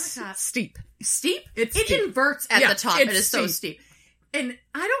sit down the top. Steep. Steep? It inverts at the top. It is so steep. And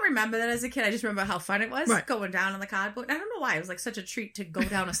I don't remember that as a kid. I just remember how fun it was going down on the cardboard. I don't know why. It was like such a treat to go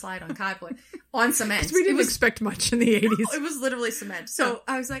down a slide on cardboard on cement. We didn't expect much in the 80s. No, it was literally cement. So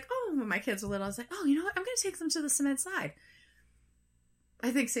I was like, when my kids were little, I was like, you know what? I'm going to take them to the cement slide.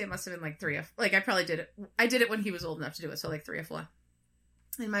 I think Sam must have been like 3 or... I probably did it. I did it when he was old enough to do it, so 3 or 4.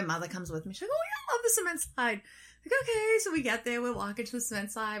 And my mother comes with me. She's like, I love the cement slide. Like, okay. So we get there. We're walking to the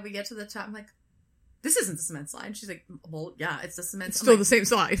cement slide. We get to the top. I'm like, this isn't the cement slide. She's like, well, yeah, it's the cement. It's still the same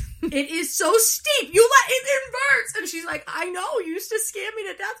slide. It is so steep. It inverts. And she's like, I know. You used to scare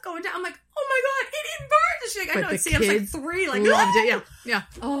me to death going down. I'm like, oh my God, it inverts. And she's like, I know. Sam's like 3. Like, loved it. Yeah.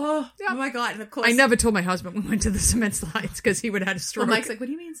 Oh my God. And of course, I never told my husband we went to the cement slides because he would have had a stroke. Well, Mike's like, what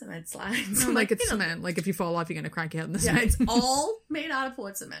do you mean cement slides? I'm like, it's cement. Like, if you fall off, you're going to crack your head in the cement. It's all made out of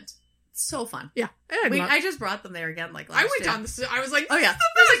poured cement. So fun. Yeah. I just brought them there again last I went down I was like, oh yeah.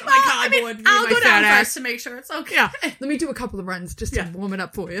 my cardboard. I'll go down first to make sure it's okay. Yeah. Let me do a couple of runs just to warm it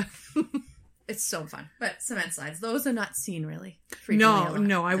up for you. It's so fun. But cement slides, those are not seen really.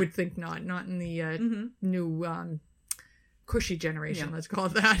 No, I would think not. Not in the new cushy generation, let's call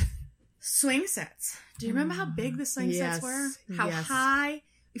it that. Swing sets. Do you remember how big the swing sets were? How high?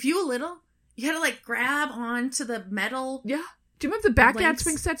 If you were little, you had to grab onto the metal. Yeah. Do you remember the backyard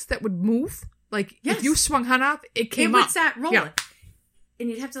swing sets that would move? If you swung up, it came up. It would start rolling. Yeah. And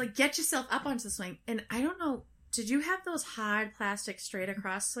you'd have to get yourself up onto the swing. And I don't know Did you have those hard plastic straight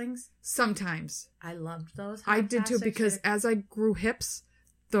across swings? Sometimes. I loved those. I did too, because as I grew hips,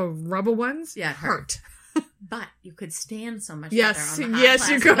 the rubber ones hurt. But you could stand so much yes, better on the hot yes,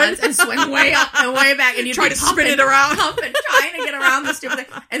 you could. ones and swing way up and way back, and you'd try to spin it around, pumping, trying to get around the stupid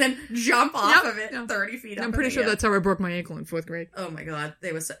thing, and then jump off of it 30 feet up. I'm pretty sure that's how I broke my ankle in 4th grade. Oh my god,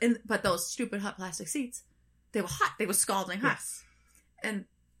 they were so. But those stupid hot plastic seats, they were hot. They were scalding hot, and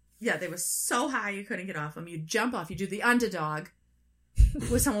yeah, they were so high you couldn't get off them. You'd jump off. You do the underdog,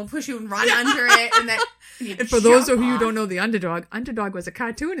 where someone would push you and run under it, and then. And for those of you who don't know the Underdog was a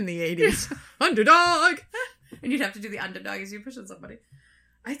cartoon in the 80s. Underdog! And you'd have to do the underdog as you're pushing somebody.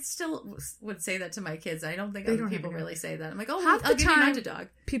 I still would say that to my kids. I don't think other people really say that. I'm like, oh, I'll give you an underdog.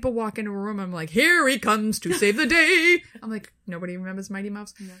 People walk into a room, I'm like, here he comes to save the day. I'm like, nobody remembers Mighty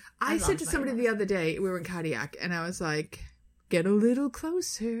Mouse? No, I said to somebody the other day, we were in Cardiac, and I was like, get a little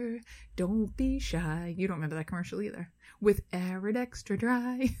closer, don't be shy. You don't remember that commercial either. With Arid Extra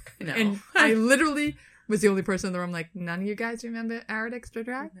Dry. No. And I literally was the only person in the room like, none of you guys remember Arid Extra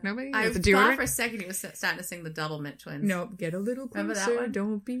Dry? No. Nobody? I thought for a second you were starting to sing the Double Mint Twins. No, get a little closer,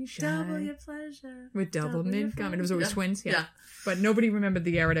 don't be shy. Double your pleasure. With double mint gum. And it was always twins. Yeah. But nobody remembered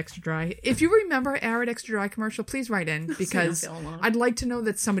the Arid Extra Dry. If you remember Arid Extra Dry commercial, please write in, because I'd like to know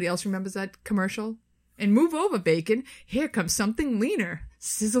that somebody else remembers that commercial. And move over, bacon. Here comes something leaner.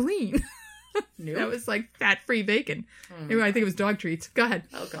 Sizzling. Nope. That was like fat-free bacon. Anyway, I think it was dog treats. Go ahead.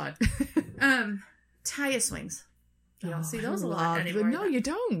 Oh, God. Tire swings. You don't see those a lot anymore. No, you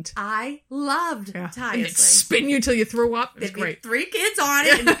don't. I loved tire swings. Spin you till you threw up. It was great. 3 kids on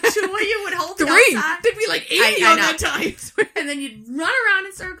it, and 2 of you would hold 3. There'd be like 80 on that time. And then you'd run around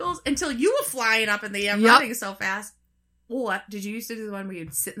in circles until you were flying up in the air, running so fast. What? Did you used to do the one where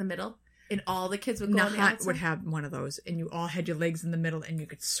you'd sit in the middle? And all the kids would go on the outside? Would have one of those, and you all had your legs in the middle, and you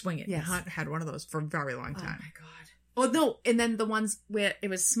could swing it. Yes. Hunt had one of those for a very long time. Oh, my God. Oh, no. And then the ones where it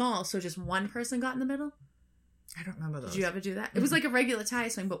was small, so just one person got in the middle? I don't remember those. Did you ever do that? Mm-hmm. It was like a regular tire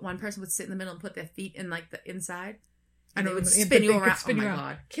swing, but one person would sit in the middle and put their feet in, like, the inside. And they would spin you around. Oh, my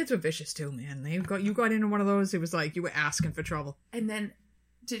God. Kids were vicious, too, man. You got into one of those, it was like you were asking for trouble. And then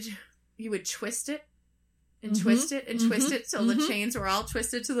you would twist it? And twist it and twist it till the chains were all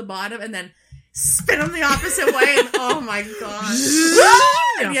twisted to the bottom, and then spin them the opposite way, and oh my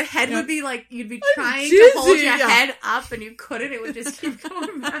God. And your head would be like, you'd be trying to hold your head up, and you couldn't. It would just keep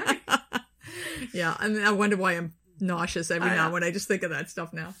going back. Yeah, and I wonder why I'm nauseous every now when I just think of that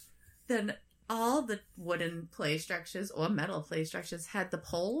stuff now. Then all the wooden play structures or metal play structures had the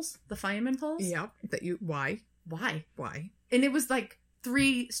poles, the fireman poles. Yeah. Why? And it was like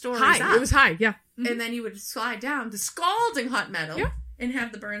 3 stories high. Up. It was high, yeah. Mm-hmm. And then you would slide down the scalding hot metal and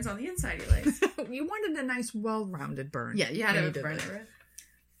have the burns on the inside of your legs. You wanted a nice, well-rounded burn. Yeah, you had a burn.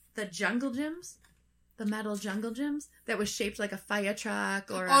 The jungle gyms, the metal jungle gyms that was shaped like a fire truck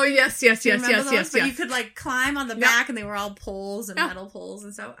or... Oh, yes. But you could like climb on the back and they were all poles and metal poles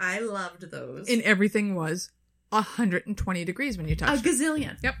and so I loved those. And everything was 120 degrees when you touched it. A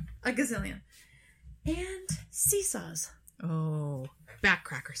gazillion. Yep. A gazillion. And seesaws. Oh,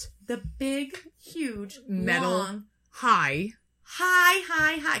 backcrackers. The big, huge, metal, long, high.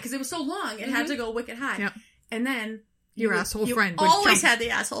 Because it was so long, it had to go wicked high. Yep. And then your asshole friend would always had the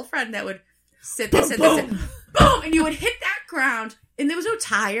asshole friend that would sit there, boom, and you would hit that ground, and there was no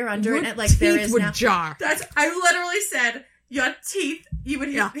tire under it, like there is would now. Jar. I literally said your teeth. You would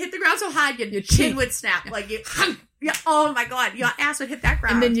hit the ground so hard, your chin would snap, like you. Yeah. Oh my God, your ass would hit that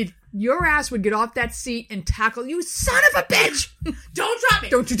ground, and then your ass would get off that seat and tackle you, son of a bitch! Don't drop me!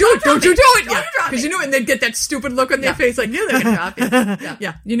 Don't you do it! Don't you do it! Yeah, because you knew it, and they'd get that stupid look on their face, like knew they were gonna drop you.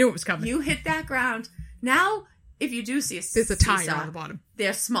 Yeah, you knew it was coming. You hit that ground. Now, if you do see there's a tire on the bottom.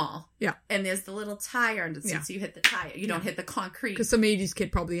 They're small. Yeah, and there's the little tire under the seat, so you hit the tire. You don't hit the concrete. Because some 80s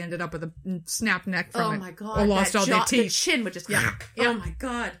kid probably ended up with a snapped neck from it. Oh my God! Or lost all their teeth. The chin would just. Yeah. Oh my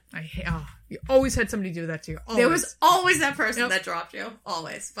God! You always had somebody do that to you. Always. There was always that person that dropped you.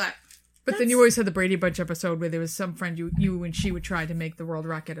 Always. But then you always had the Brady Bunch episode where there was some friend you and she would try to make the world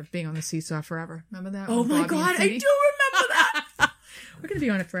record of being on the seesaw forever. Remember that? Oh my God, I do remember that. We're going to be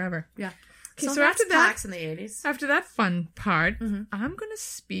on it forever. Yeah. Okay, so after that, in the 80s. After that fun part, I'm going to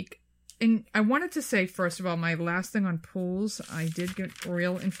speak. And I wanted to say, first of all, my last thing on pools, I did get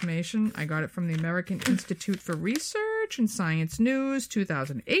real information. I got it from the American Institute for Research and Science News,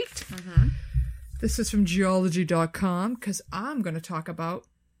 2008. Mm-hmm. This is from geology.com because I'm going to talk about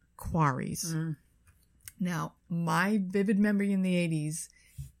quarries. Now, my vivid memory in the 80s,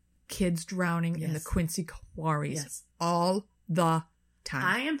 kids drowning in the Quincy quarries all the time.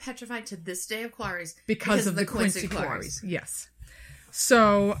 I am petrified to this day of quarries because of the Quincy quarries. Yes.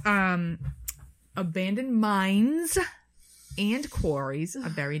 So, abandoned mines and quarries are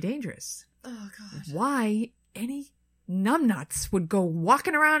very dangerous. Oh, God. Why any numbnuts would go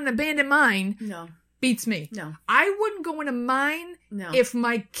walking around an abandoned mine beats me. No. I wouldn't go in a mine if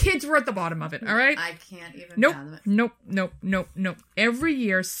my kids were at the bottom of it, all right? I can't even fathom it. Nope. Every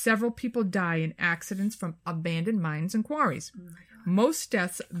year, several people die in accidents from abandoned mines and quarries. Oh, my God. Most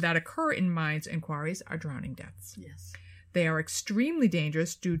deaths that occur in mines and quarries are drowning deaths. Yes. They are extremely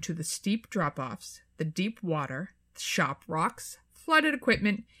dangerous due to the steep drop-offs, the deep water, sharp rocks, flooded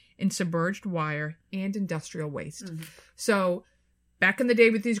equipment, and submerged wire and industrial waste. Mm-hmm. So back in the day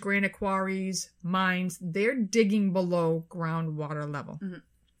with these granite quarries, mines, they're digging below groundwater level.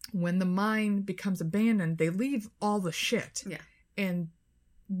 Mm-hmm. When the mine becomes abandoned, they leave all the shit. Yeah. And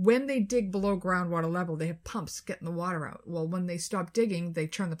when they dig below groundwater level, they have pumps getting the water out. Well, when they stop digging, they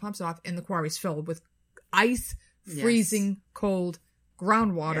turn the pumps off and the quarry's filled with ice, freezing, cold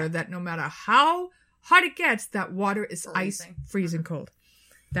groundwater that no matter how hot it gets, that water is ice, freezing cold.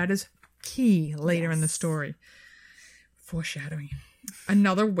 That is key later in the story. Foreshadowing.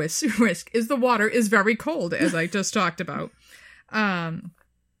 Another risk is the water is very cold, as I just talked about.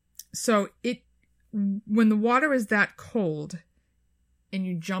 So when the water is that cold and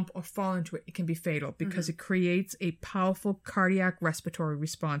you jump or fall into it, it can be fatal because it creates a powerful cardiac respiratory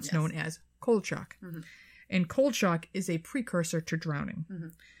response known as cold shock. Mm-hmm. And cold shock is a precursor to drowning. Mm-hmm.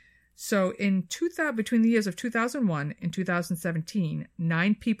 So between the years of 2001 and 2017,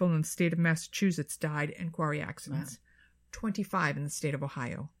 9 people in the state of Massachusetts died in quarry accidents. Wow. 25 in the state of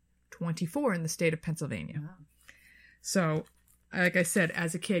Ohio. 24 in the state of Pennsylvania. Wow. So, like I said,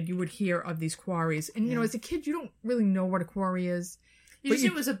 as a kid, you would hear of these quarries. And, you know, as a kid, you don't really know what a quarry is. You just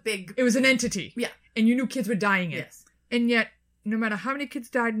knew it was a big... It was an entity. Yeah. And you knew kids were dying in it. Yes. And yet, no matter how many kids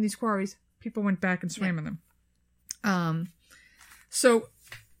died in these quarries, people went back and swam in them. So,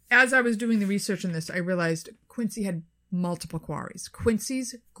 as I was doing the research on this, I realized Quincy had multiple quarries.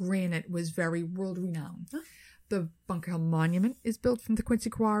 Quincy's granite was very world-renowned. Huh? The Bunker Hill Monument is built from the Quincy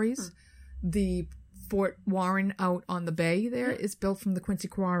quarries. The Fort Warren out on the bay there is built from the Quincy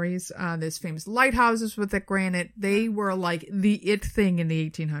quarries. There's famous lighthouses with that granite. They were like the it thing in the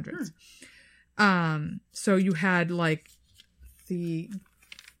 1800s. So you had like the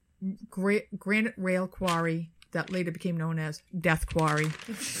granite rail quarry that later became known as Death Quarry.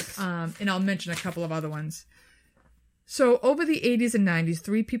 And I'll mention a couple of other ones. So over the 80s and 90s,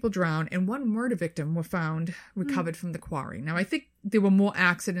 3 people drowned and 1 murder victim were found recovered from the quarry. Now, I think there were more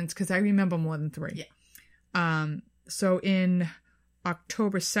accidents because I remember more than 3. Yeah. So in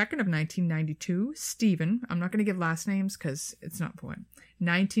October 2nd of 1992, Stephen, I'm not going to give last names because it's not important,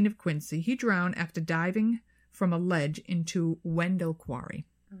 19 of Quincy, he drowned after diving from a ledge into Wendell Quarry.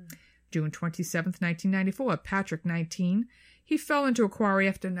 June 27th, 1994, Patrick, 19, he fell into a quarry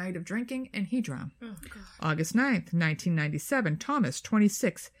after a night of drinking and he drowned. Oh, God. August 9th, 1997, Thomas,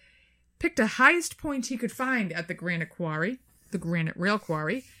 26, picked the highest point he could find at the granite quarry, the granite rail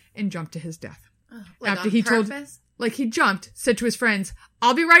quarry, and jumped to his death. Like after on he purpose? he jumped, said to his friends,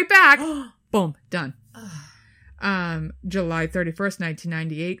 "I'll be right back." Boom, done. July 31st,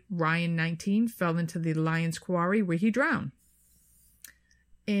 1998, Ryan, 19, fell into the Lions Quarry where he drowned.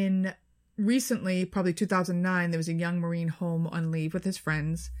 Recently, probably 2009, there was a young Marine home on leave with his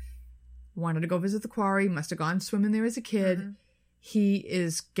friends. Wanted to go visit the quarry, must have gone swimming there as a kid. Mm-hmm. He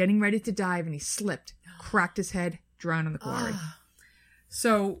is getting ready to dive and he slipped, cracked his head, drowned in the quarry.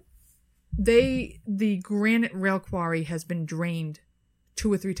 So the granite rail quarry has been drained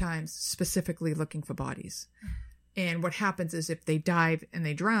 2 or 3 times, specifically looking for bodies. And what happens is if they dive and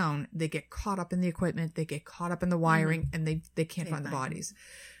they drown, they get caught up in the equipment, they get caught up in the wiring, and they can't find the bodies.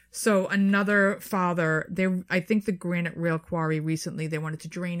 So another father, I think the granite rail quarry recently, they wanted to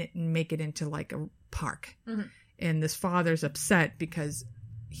drain it and make it into like a park. Mm-hmm. And this father's upset because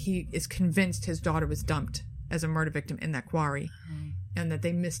he is convinced his daughter was dumped as a murder victim in that quarry. Mm-hmm. And that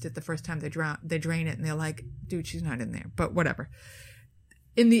they missed it the first time they drain it. And they're like, dude, she's not in there. But whatever.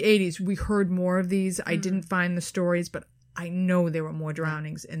 In the 80s, we heard more of these. I didn't find the stories, but I know there were more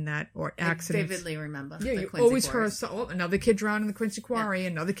drownings in that or accidents. I vividly remember. Yeah, you always heard, another kid drowned in the Quincy Quarry. Yeah.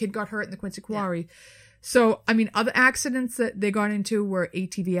 Another kid got hurt in the Quincy Quarry. Yeah. So, I mean, other accidents that they got into were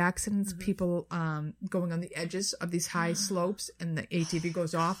ATV accidents. Mm-hmm. People going on the edges of these high slopes and the ATV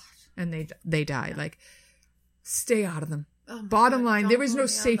goes off and they die. Yeah. Like, stay out of them. Oh Bottom line, there is no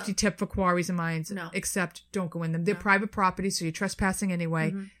safety tip for quarries and mines except don't go in them. They're private property, so you're trespassing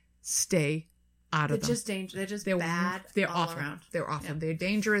anyway. Mm-hmm. Stay out of them. They're just dangerous. They're bad. They're all awful. Around. They're awful. Yeah. They're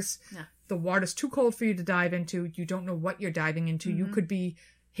dangerous. Yeah. The water's too cold for you to dive into. You don't know what you're diving into. Mm-hmm. You could be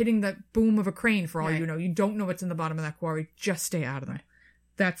hitting the boom of a crane for all you know. You don't know what's in the bottom of that quarry. Just stay out of them.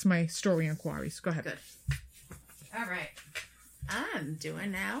 that's my story inquiries. Go ahead. Good. All right. I'm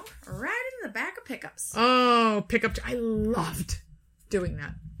doing now riding in the back of pickups. Oh, pickup. I loved doing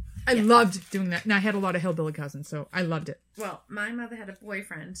that. I loved doing that. And I had a lot of hillbilly cousins, so I loved it. Well, my mother had a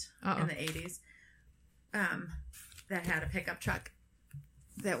boyfriend in the 80s that had a pickup truck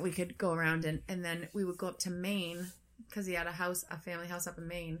that we could go around in. And then we would go up to Maine because he had a family house up in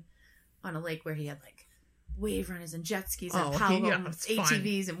Maine on a lake where he had like wave runners and jet skis and power boats,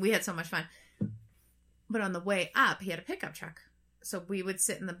 ATVs. And we had so much fun. But on the way up, he had a pickup truck. So we would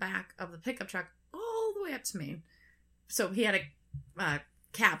sit in the back of the pickup truck all the way up to Maine. So he had a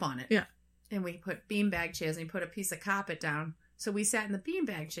cap on it. Yeah. And we put beanbag chairs and he put a piece of carpet down. So we sat in the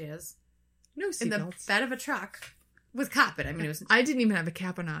beanbag chairs. No seatbelts. In the bed of a truck with carpet. I mean, it was. I didn't even have a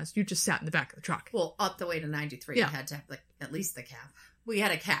cap on ours. You just sat in the back of the truck. Well, up the way to 93, you had to have like at least the cap. We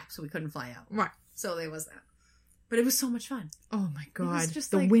had a cap, so we couldn't fly out. Right. So there was that. But it was so much fun. Oh my God. Just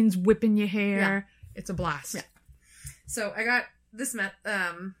the wind's whipping your hair. Yeah. It's a blast. Yeah. So I got this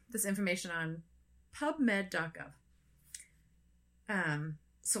information on PubMed.gov.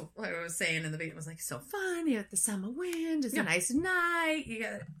 So like I was saying in the beginning, it was like so fun. You have the summer wind. It's a nice night.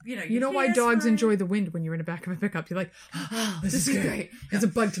 You know why dogs enjoy the wind when you're in the back of a pickup. You're like, oh, this is great. There's a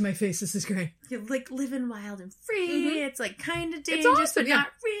bug to my face. This is great. You're like living wild and free. Mm-hmm. It's like kind of dangerous, awesome, but not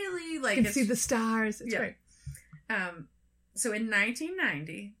really. Like you can see the stars. It's great. So in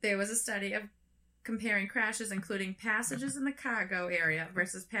 1990, there was a study of comparing crashes, including passages in the cargo area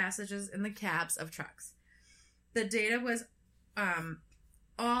versus passages in the cabs of trucks. The data was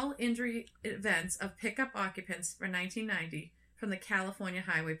all injury events of pickup occupants for 1990 from the California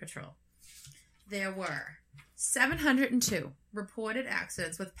Highway Patrol. There were 702 reported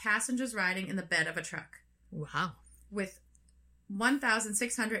accidents with passengers riding in the bed of a truck. Wow. With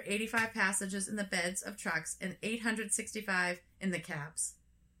 1,685 passengers in the beds of trucks and 865 in the cabs.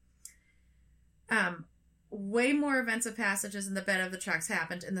 Way more events of passengers in the bed of the trucks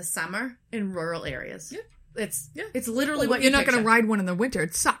happened in the summer in rural areas. Yep. It's literally what you're not going to ride one in the winter.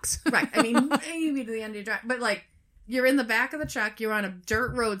 It sucks. Right. I mean, maybe to the end of your drive, but like you're in the back of the truck, you're on a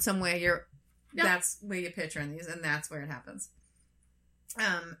dirt road somewhere. That's where you're picturing these, and that's where it happens.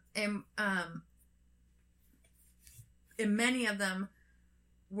 And many of them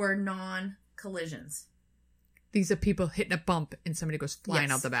were non-collisions. These are people hitting a bump and somebody goes flying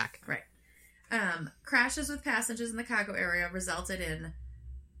out the back. Right. Crashes with passengers in the cargo area resulted in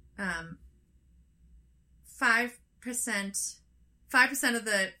 5% of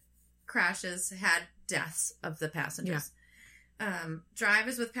the crashes had deaths of the passengers. Yeah.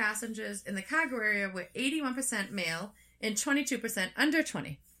 Drivers with passengers in the cargo area were 81% male and 22% under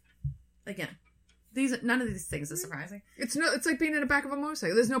 20. Again, none of these things are surprising. It's like being in the back of a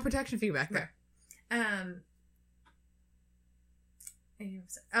motorcycle. There's no protection for you back there.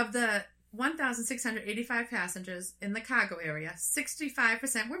 Of the 1,685 passengers in the cargo area,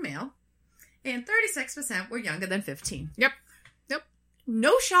 65% were male, and 36% were younger than 15. Yep.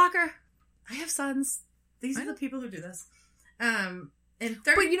 No shocker. I have sons. These are the people who do this. But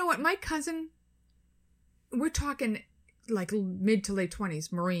you know what? My cousin, we're talking like mid to late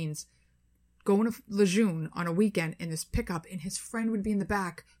 20s, Marines, going to Lejeune on a weekend in this pickup, and his friend would be in the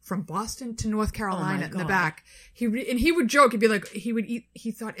back from Boston to North Carolina in the back. He would joke. He'd be like,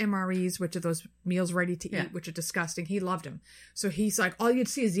 he thought MREs, which are those meals ready to eat, which are disgusting. He loved them. So he's like, all you'd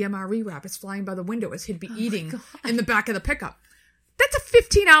see is the MRE wrappers flying by the window as he'd be eating in the back of the pickup. That's a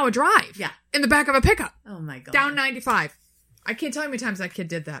 15-hour drive. Yeah. In the back of a pickup. Oh my God. Down 95. I can't tell you how many times that kid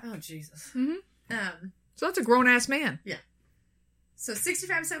did that. Oh, Jesus. Mm-hmm. So that's a grown-ass man. Yeah. So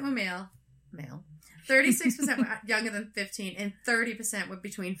 65% were male, 36% were younger than 15, and 30% were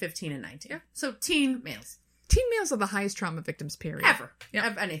between 15 and 19. Yeah. So teen males. Teen males are the highest trauma victims, period. Ever. Yeah.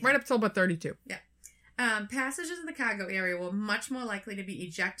 Of anything. Right up till about 32. Yeah. Passengers in the cargo area were much more likely to be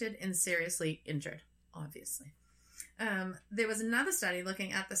ejected and seriously injured, obviously. There was another study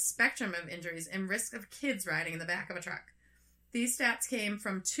looking at the spectrum of injuries and risk of kids riding in the back of a truck. These stats came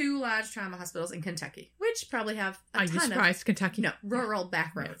from 2 large trauma hospitals in Kentucky, which probably have a ton of... Are you surprised? Kentucky? No, rural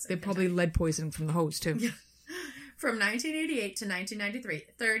back roads. They probably lead poison from the hose, too. Yeah. From 1988 to 1993,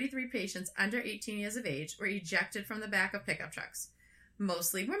 33 patients under 18 years of age were ejected from the back of pickup trucks.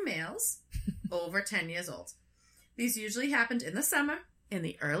 Mostly were males, over 10 years old. These usually happened in the summer, in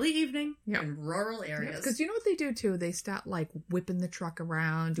the early evening, in rural areas. Because you know what they do, too? They start, like, whipping the truck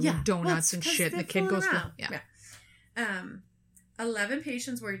around, doing donuts and shit, and the kid goes... Yeah. 11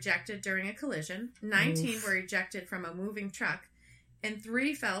 patients were ejected during a collision, 19 were ejected from a moving truck, and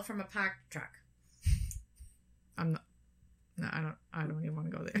 3 fell from a parked truck. I don't even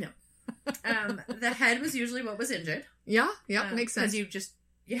want to go there. No. The head was usually what was injured. Yeah, makes sense. Because you just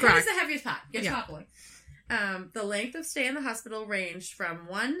Your head is the heaviest part. You're toppling. The length of stay in the hospital ranged from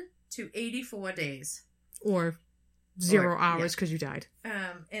 1 to 84 days. Or 0 hours because you died.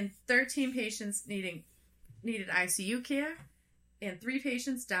 And 13 patients needed ICU care, and 3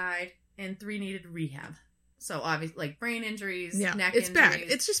 patients died, and 3 needed rehab. So obviously, like brain injuries, neck injuries. It's bad.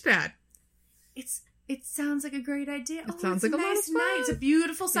 It's just bad. It sounds like a great idea. It sounds like a nice night. It's a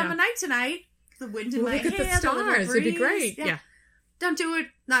beautiful summer night tonight. The wind in my hair. Look at the stars. It'd be great. Yeah. Don't do it.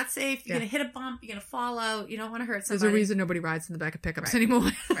 Not safe. You're going to hit a bump. You're going to fall out. You don't want to hurt somebody. There's a reason nobody rides in the back of pickups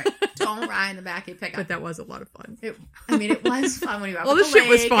anymore. Right. Don't ride in the back of your pickup. But that was a lot of fun. It was fun when you were well, this shit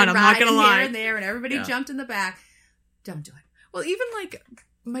was fun. I'm not going to lie. Here and there, and everybody jumped in the back. Don't do it. Well, even like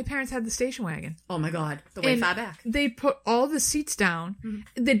my parents had the station wagon. Oh my God. The way far back. They put all the seats down.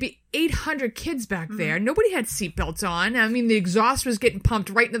 Mm-hmm. There'd be 800 kids back there. Nobody had seatbelts on. I mean, the exhaust was getting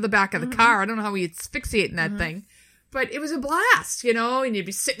pumped right into the back of the car. I don't know how we asphyxiating that thing. But it was a blast, you know, and you'd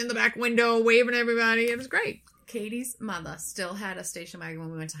be sitting in the back window waving at everybody. It was great. Katie's mother still had a station wagon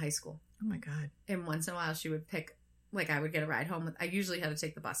when we went to high school. Oh, my God. And once in a while, she would pick, like, I would get a ride home with, I usually had to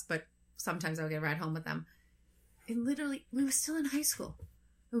take the bus, but sometimes I would get a ride home with them. And literally, we were still in high school.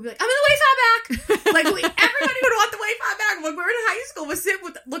 We'd be like, I'm in the way far back. Like, everybody would want the way far back. When we were in high school, we're sitting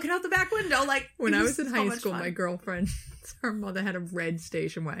looking out the back window. Like, when I was in high school, my girlfriend, her mother had a red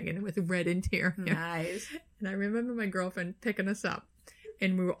station wagon with a red interior. Nice. And I remember my girlfriend picking us up.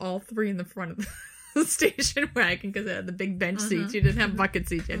 And we were all 3 in the front of the station wagon because it had the big bench seats. You didn't have bucket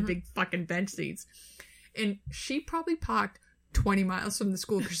seats. You had big fucking bench seats. And she probably parked 20 miles from the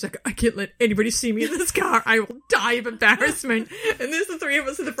school because she's like, I can't let anybody see me in this car. I will die of embarrassment. And there's the 3 of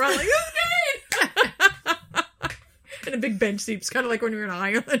us in the front like, this is great. And a big bench seat. It's kind of like when we were in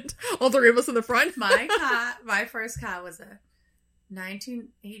Ireland. All 3 of us in the front. My first car was a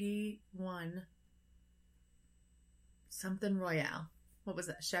 1981 something Royale. What was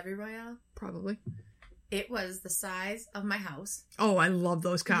that? Chevy Royale? Probably. It was the size of my house. Oh, I love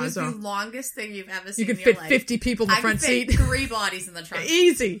those cars. It was the longest thing you've ever seen. You could fit 50 people in the front seat. I could fit 3 bodies in the trunk.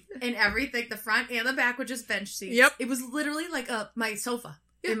 Easy. And everything, the front and the back were just bench seats. Yep. It was literally like my sofa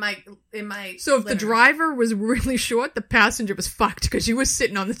in my. So if the driver was really short, the passenger was fucked because you were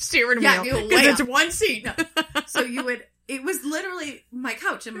sitting on the steering wheel because it's one seat. No. So you would. It was literally my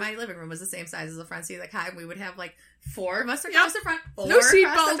couch in my living room was the same size as the front seat of the car. And we would have like 4 of us across the front, 4 no seat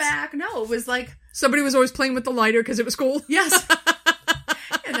across belts. the back. No, it was like somebody was always playing with the lighter because it was cool. Yes.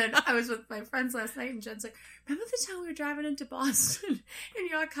 And then I was with my friends last night, and Jen's like, "Remember the time we were driving into Boston in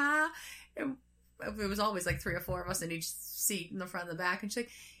your car?" And it was always like 3 or 4 of us in each seat in the front and the back. And she's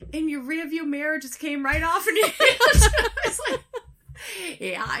like, "And your rear view mirror just came right off in your hand." I was like,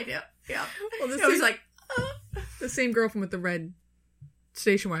 "Yeah, I do." Yeah. Well, it was like. The same girlfriend with the red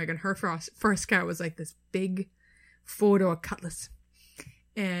station wagon, her first car was like this big 4-door Cutlass.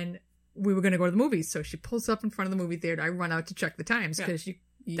 And we were going to go to the movies. So she pulls up in front of the movie theater. I run out to check the times because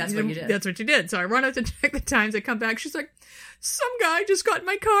that's what you did. That's what you did. So I run out to check the times. I come back. She's like, some guy just got in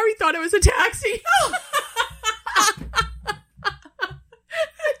my car. He thought it was a taxi.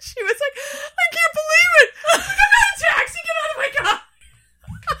 She was like, I can't believe it. I'm not a taxi. Get out of my car.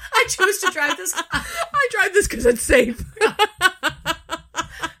 I chose to drive this car. I drive this because it's safe.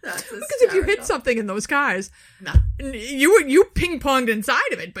 Because if you hit something in those cars, you ping-ponged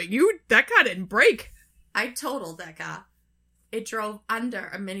inside of it, but that car didn't break. I totaled that car. It drove under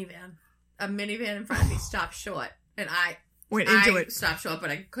a minivan. A minivan in front of me stopped short, and I went into it. Stopped short,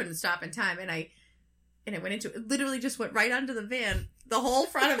 but I couldn't stop in time, and I went into it. Literally just went right under the van. The whole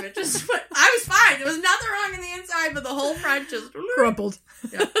front of it just went. I was fine. There was nothing wrong in the inside, but the whole front just crumpled.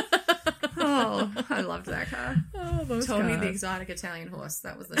 Yeah. Oh, I loved that car. Oh, those Tony, cars. the exotic Italian horse.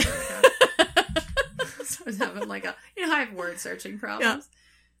 That was the name of the car. So I was having like I have word searching problems. Yeah.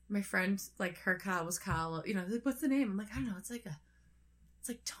 My friend, like her car was Carlo. Like, what's the name? I'm like, I don't know. It's like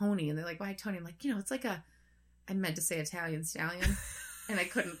Tony. And they're like, why Tony? I'm like, it's like I meant to say Italian stallion. And I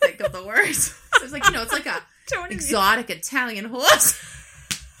couldn't think of the words. So I was like, it's like a Tony exotic Italian horse.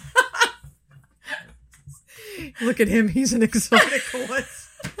 Look at him. He's an exotic horse.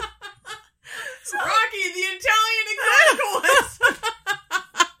 It's Rocky, the Italian exotic horse.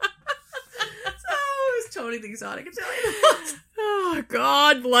 So it was Tony, the exotic Italian horse. Oh,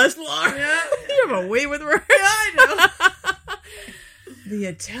 God bless Laura. Yeah. You have a way with words. Yeah, I know. The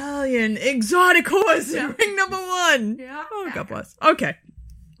Italian exotic horse. Yeah. Ring number 1. Yeah. Oh, God bless. Okay.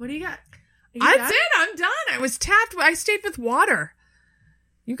 What do you got? That's it. I'm done. I was tapped. I stayed with water.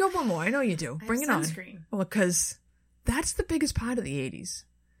 You got one more. I know you do. Bring it sunscreen. On. Well, because that's the biggest part of the 80s.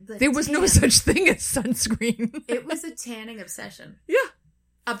 There was no such thing as sunscreen. It was a tanning obsession. Yeah.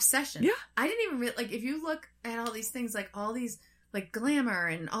 Obsession. Yeah. I didn't even if you look at all these things, like all these like Glamour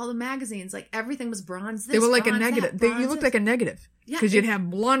and all the magazines, like everything was bronze. They were like a negative. You looked like a negative. Yeah. Because you'd have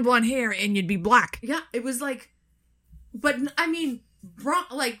blonde hair and you'd be black. Yeah. It was like, but I mean,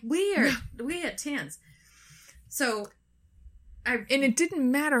 like weird tans. So, and it didn't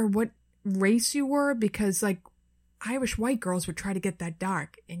matter what race you were, because like Irish white girls would try to get that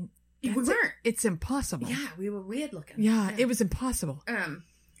dark, and we weren't. It's impossible. Yeah, we were weird looking. Yeah, it was impossible.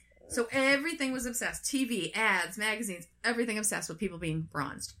 So everything was obsessed. TV, ads, magazines, everything obsessed with people being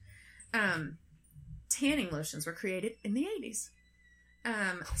bronzed. Tanning lotions were created in the 80s.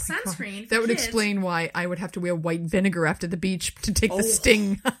 Sunscreen. That would kids. Explain why I would have to wear white vinegar after the beach to take the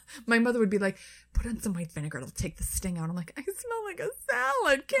sting. My mother would be like, put on some white vinegar, it'll take the sting out. I'm like, I smell like a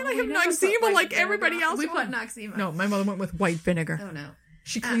salad. Can't I have Noxzema like everybody else? We put Noxzema. No, my mother went with white vinegar. Oh, no.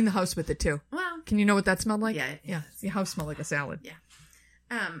 She cleaned the house with it, too. Well. Can you know what that smelled like? Yeah. Your house smelled like a salad.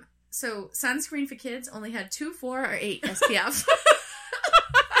 Yeah. So sunscreen for kids only had 2, 4, or 8 SPF.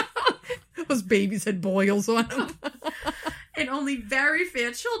 Those babies had boils on them. And only very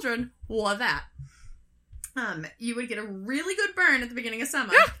fair children wore that. You would get a really good burn at the beginning of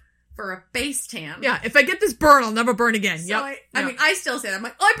summer for a base tan. Yeah, if I get this burn, I'll never burn again. So I mean, I still say that. I'm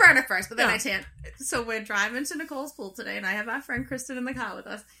like, I burn it first, but then I tan. So we're driving to Nicole's pool today, and I have our friend Kristen in the car with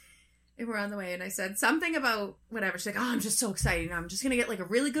us. And we're on the way, and I said something about whatever. She's like, I'm just so excited. I'm just going to get like a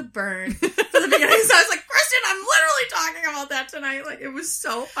really good burn for the beginning. So I was like, Kristen, I'm literally talking about that tonight. Like, it was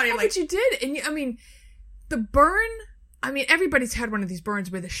so funny. But you did. And I mean, the burn, I mean, everybody's had one of these burns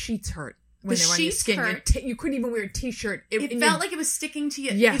where the sheets hurt when they're on your skin. You couldn't even wear a t-shirt. It felt like it was sticking to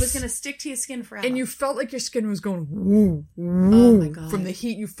you. Yes. It was going to stick to your skin forever. And you felt like your skin was going woo, woo. Oh my God. From the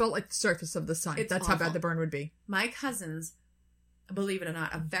heat. You felt like the surface of the sun. That's awful. How bad the burn would be. My cousins, believe it or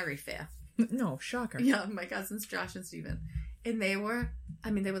not, are very fair. No, shocker. Yeah, my cousins, Josh and Steven. And they were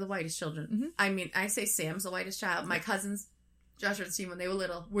the whitest children. Mm-hmm. I mean, I say Sam's the whitest child. My cousins, Josh and Steven, when they were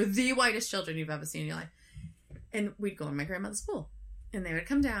little, were the whitest children you've ever seen in your life. And we'd go in my grandmother's pool. And they would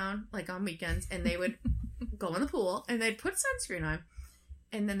come down, like on weekends, and they would go in the pool, and they'd put sunscreen on.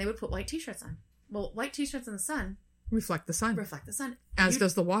 And then they would put white t-shirts on. Well, white t-shirts in the sun. Reflect the sun. As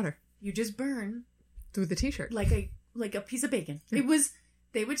does the water. You just burn. Through the t-shirt. Like a piece of bacon. It was...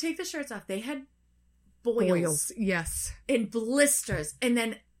 They would take the shirts off. They had boils. Yes. And blisters. And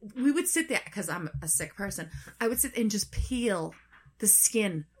then we would sit there, because I'm a sick person, I would sit and just peel the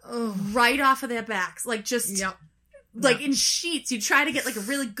skin right off of their backs. Like just, like in sheets. You try to get like a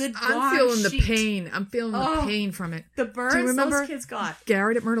really good I'm feeling the pain. I'm feeling the pain from it. The burns. Do you remember those kids got?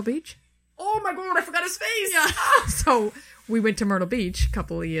 Garrett at Myrtle Beach? Oh my God, I forgot his face. Yeah. So we went to Myrtle Beach a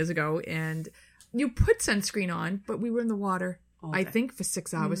couple of years ago, and you put sunscreen on, but we were in the water. Okay. I think for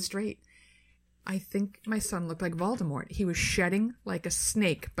 6 hours straight. I think my son looked like Voldemort. He was shedding like a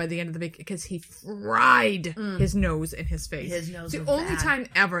snake by the end of the week because he fried his nose and his face. His nose It's the only time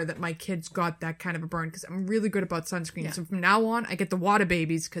ever that my kids got that kind of a burn, because I'm really good about sunscreen. Yeah. So from now on, I get the water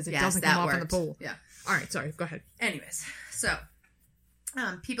babies because it doesn't come off in the pool. Yeah. All right, sorry. Go ahead. Anyways, so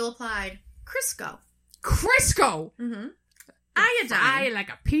people applied Crisco. Crisco? Mm-hmm. Iodine. Like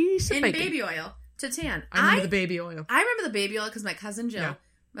a piece of bacon. Baby oil. To tan. I remember the baby oil. I remember the baby oil because my cousin Jill,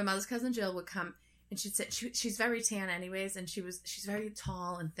 my mother's cousin Jill, would come, and she'd sit. She's very tan, anyways, and she's very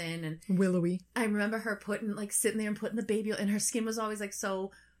tall and thin and willowy. I remember her sitting there and putting the baby oil, and her skin was always like so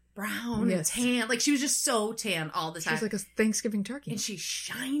brown and tan. Like she was just so tan all the time. She was like a Thanksgiving turkey, and she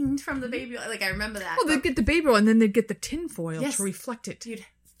shined from the baby oil. Like I remember that. Well, they'd get the baby oil, and then they'd get the tin foil to reflect it.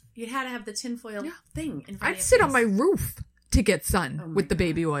 You'd had to have the tin foil thing in front of I'd sit on my roof to get sun with the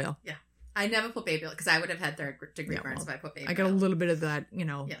baby oil. Yeah. I never put baby oil because I would have had third-degree burns if I put baby oil. I got a little bit of that,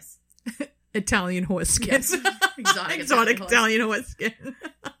 Yes. Italian horse skin. Yes. Exotic Italian horse skin.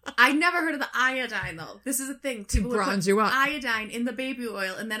 I never heard of the iodine, though. This is a thing. To bronze you up. Iodine in the baby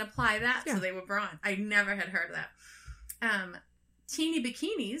oil and then apply that so they were bronze. I never had heard of that. Teeny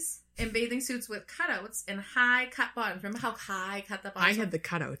bikinis and bathing suits with cutouts and high cut bottoms. Remember how high cut the bottoms? I had the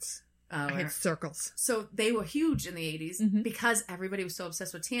cutouts. I had circles. So they were huge in the 80s because everybody was so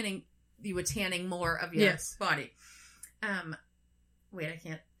obsessed with tanning. You were tanning more of your body. Wait, I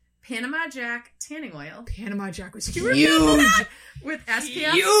can't. Panama Jack tanning oil. Panama Jack was huge. With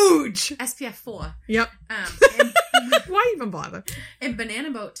SPF. Huge. SPF 4. Yep. Why even bother? And Banana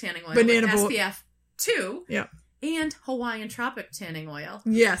Boat tanning oil. SPF 2. Yep. And Hawaiian Tropic tanning oil.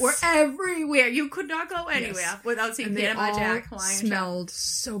 Yes. Were everywhere. You could not go anywhere without seeing Panama Jack, Hawaiian smelled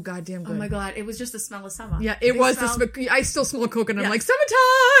so goddamn good. Oh my God. It was just the smell of summer. Yeah, it was. I still smell coconut. I'm like,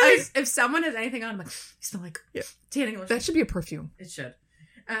 summertime! If someone has anything on, I'm like, you smell like tanning oil. That should be a perfume. It should.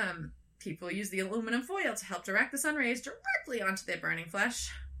 People use the aluminum foil to help direct the sun rays directly onto their burning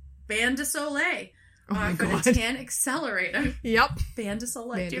flesh. Bain de Soleil Oh my for God. the Tan Accelerator. Yep.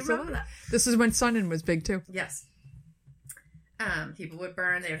 Vandersolit. Do you remember that? This is when Sun-In was big too. Yes. People would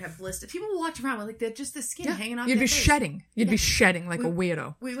burn. They would have blisters. People would walk around with like they're just the skin hanging off. You'd their be face. shedding. You'd be shedding like a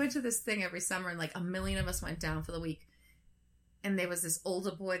weirdo. We went to this thing every summer, and like 1 million of us went down for the week. And there was this older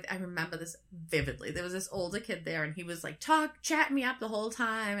boy. I remember this vividly. There was this older kid there, and he was like chatting me up the whole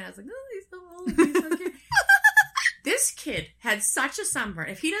time. And I was like, oh, he's so old. He's so cute. This kid had such a sunburn.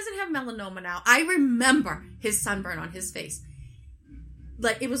 If he doesn't have melanoma now, I remember his sunburn on his face.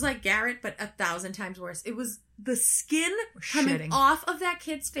 Like, it was like Garrett, but 1,000 times worse. It was the skin coming off of that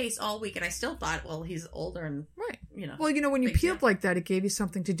kid's face all week. And I still thought, well, he's older and, you know. Well, you know, when you peeled like that, it gave you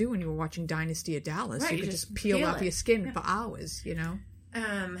something to do when you were watching Dynasty of Dallas. Right, you could just peel off your skin for hours, you know?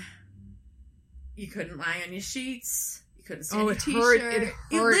 You couldn't lie on your sheets. You couldn't see your t-shirt. It hurt.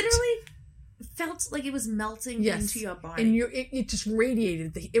 It literally felt like it was melting into your body. And it just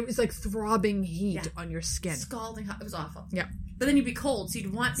radiated. It was like throbbing heat on your skin. Scalding hot. It was awful. Yeah. But then you'd be cold, so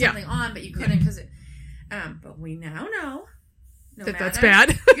you'd want something on, but you couldn't because it... but we now know that's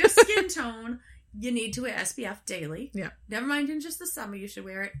bad. your skin tone, you need to wear SPF daily. Yeah. Never mind in just the summer. You should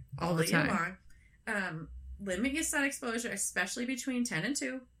wear it all the year long. Limit your sun exposure, especially between 10 and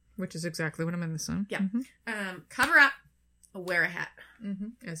 2. Which is exactly when I'm in the sun. Yeah. Mm-hmm. Cover up. Wear a hat.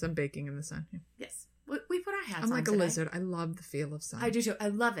 Mm-hmm. As I'm baking in the sun. Yeah. Yes. We put our hats on I'm like today. a lizard. I love the feel of sun. I do too. I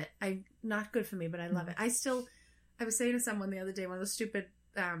love it. Not good for me, but I love it. I was saying to someone the other day, one of those stupid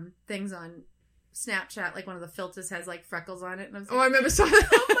things on Snapchat, like one of the filters has like freckles on it. And I was like, I remember saw that.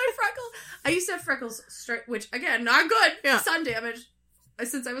 Oh, my freckles. I used to have freckles straight, which again, not good. Yeah. Sun damage.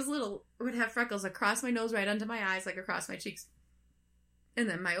 Since I was little, I would have freckles across my nose, right under my eyes, like across my cheeks. And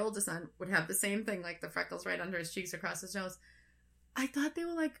then my oldest son would have the same thing, like the freckles right under his cheeks, across his nose. I thought they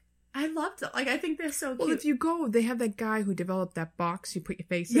were like, I loved it. Like, I think they're so cute. Well, if you go, they have that guy who developed that box you put your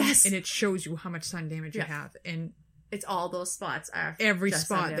face in, and it shows you how much sun damage you have. And it's all those spots are every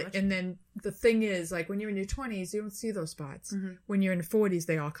spot. And then the thing is, like, when you're in your 20s, you don't see those spots. Mm-hmm. When you're in your 40s,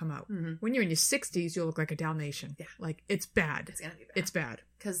 they all come out. Mm-hmm. When you're in your 60s, you look like a Dalmatian. Yeah. Like, it's bad. It's going to be bad. It's bad.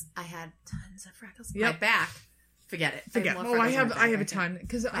 Because I had tons of freckles. Yep. My back. Forget it. I have a ton.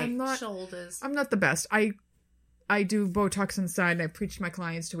 Because I'm not... shoulders. I'm not the best. I do Botox inside, and I preach to my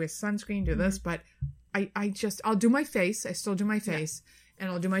clients to wear sunscreen, do this, but I'll do my face. I still do my face, and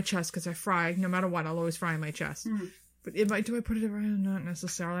I'll do my chest because I fry. No matter what, I'll always fry my chest. Mm-hmm. But do I put it around? Not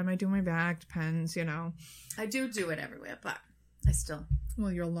necessarily. I might do my back. Depends, you know. I do it everywhere, but I still...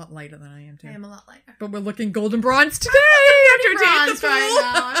 Well, you're a lot lighter than I am, too. I am a lot lighter. But we're looking golden bronze today.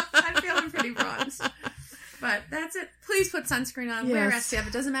 I'm feeling pretty bronzed. But that's it. Please put sunscreen on. Yes. Wear SPF.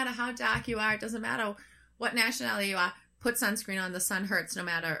 It doesn't matter how dark you are. It doesn't matter what nationality you are. Put sunscreen on. The sun hurts no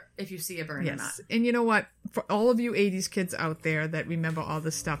matter if you see a burn or not. And you know what? For all of you 80s kids out there that remember all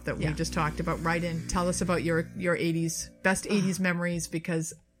the stuff that we just talked about, write in. Tell us about your 80s, best 80s memories,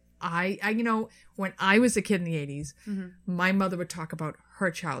 because I you know, when I was a kid in the 80s, my mother would talk about her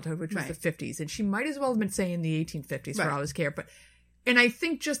childhood, which was the 50s. And she might as well have been saying the 1850s for all I was care. And I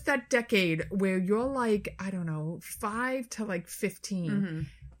think just that decade where you're like, I don't know, 5 to like 15,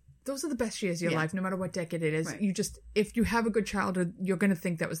 those are the best years of your life, no matter what decade it is. Right. You just, if you have a good childhood, you're going to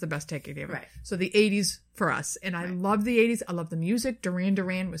think that was the best decade ever. Right. So the 80s for us. And I love the 80s. I love the music. Duran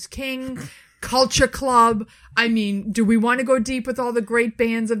Duran was king. Culture Club. I mean, do we want to go deep with all the great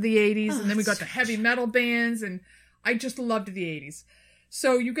bands of the 80s? And then we got the heavy metal bands. And I just loved the 80s.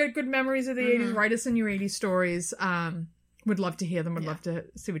 So you get good memories of the 80s. Write us in your 80s stories. Would love to hear them. Would love to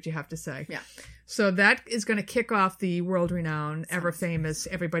see what you have to say. Yeah. So that is going to kick off the world-renowned, ever-famous,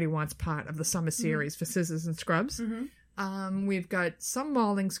 everybody wants part of the summer series for Scissors and Scrubs. We've got some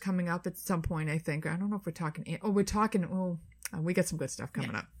maulings coming up at some point, I think. I don't know if we're talking... we got some good stuff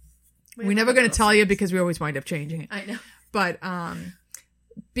coming up. We're never going to tell you because we always wind up changing it. I know. But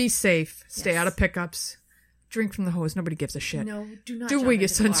be safe. Stay out of pickups. Drink from the hose. Nobody gives a shit. No, do not. Do wear your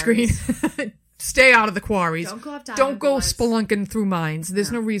sunscreen. Stay out of the quarries. Don't go up Don't go spelunking through mines.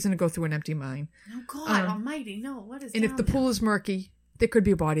 There's no reason to go through an empty mine. No, God almighty, no. What is And if the pool is murky, there could be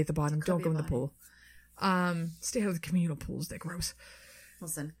a body at the bottom. Don't go in the pool. Stay out of the communal pools. They're gross.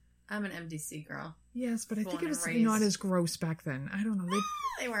 Listen, I'm an MDC girl. Yes, but I think it was not as gross back then. I don't know.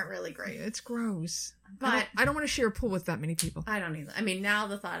 They weren't really great. It's gross. But I don't want to share a pool with that many people. I don't either. I mean, now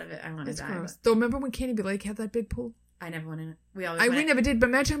the thought of it, I want to die. It's gross. Though, remember when Canopy Lake had that big pool? I never went in it. We never did, but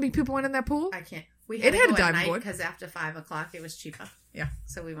imagine how many people went in that pool. I can't. It had a dive board because after 5 o'clock it was cheaper. Yeah,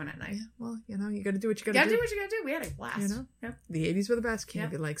 so we went at night. Yeah, well, you know, you got to do what you got to do. You got to do what you got to do. We had a blast. You know, the 80s were the best.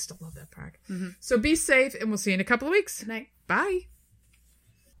 Canopy Lake, still love that park. So be safe, and we'll see you in a couple of weeks. Good night. Bye.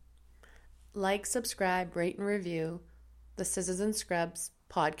 Like, subscribe, rate, and review the Scissors and Scrubs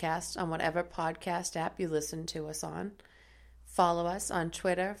podcast on whatever podcast app you listen to us on. Follow us on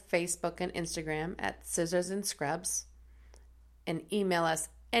Twitter, Facebook, and Instagram at Scissors and Scrubs. And email us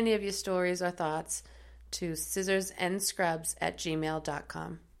any of your stories or thoughts to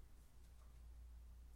scissorsandscrubs@gmail.com.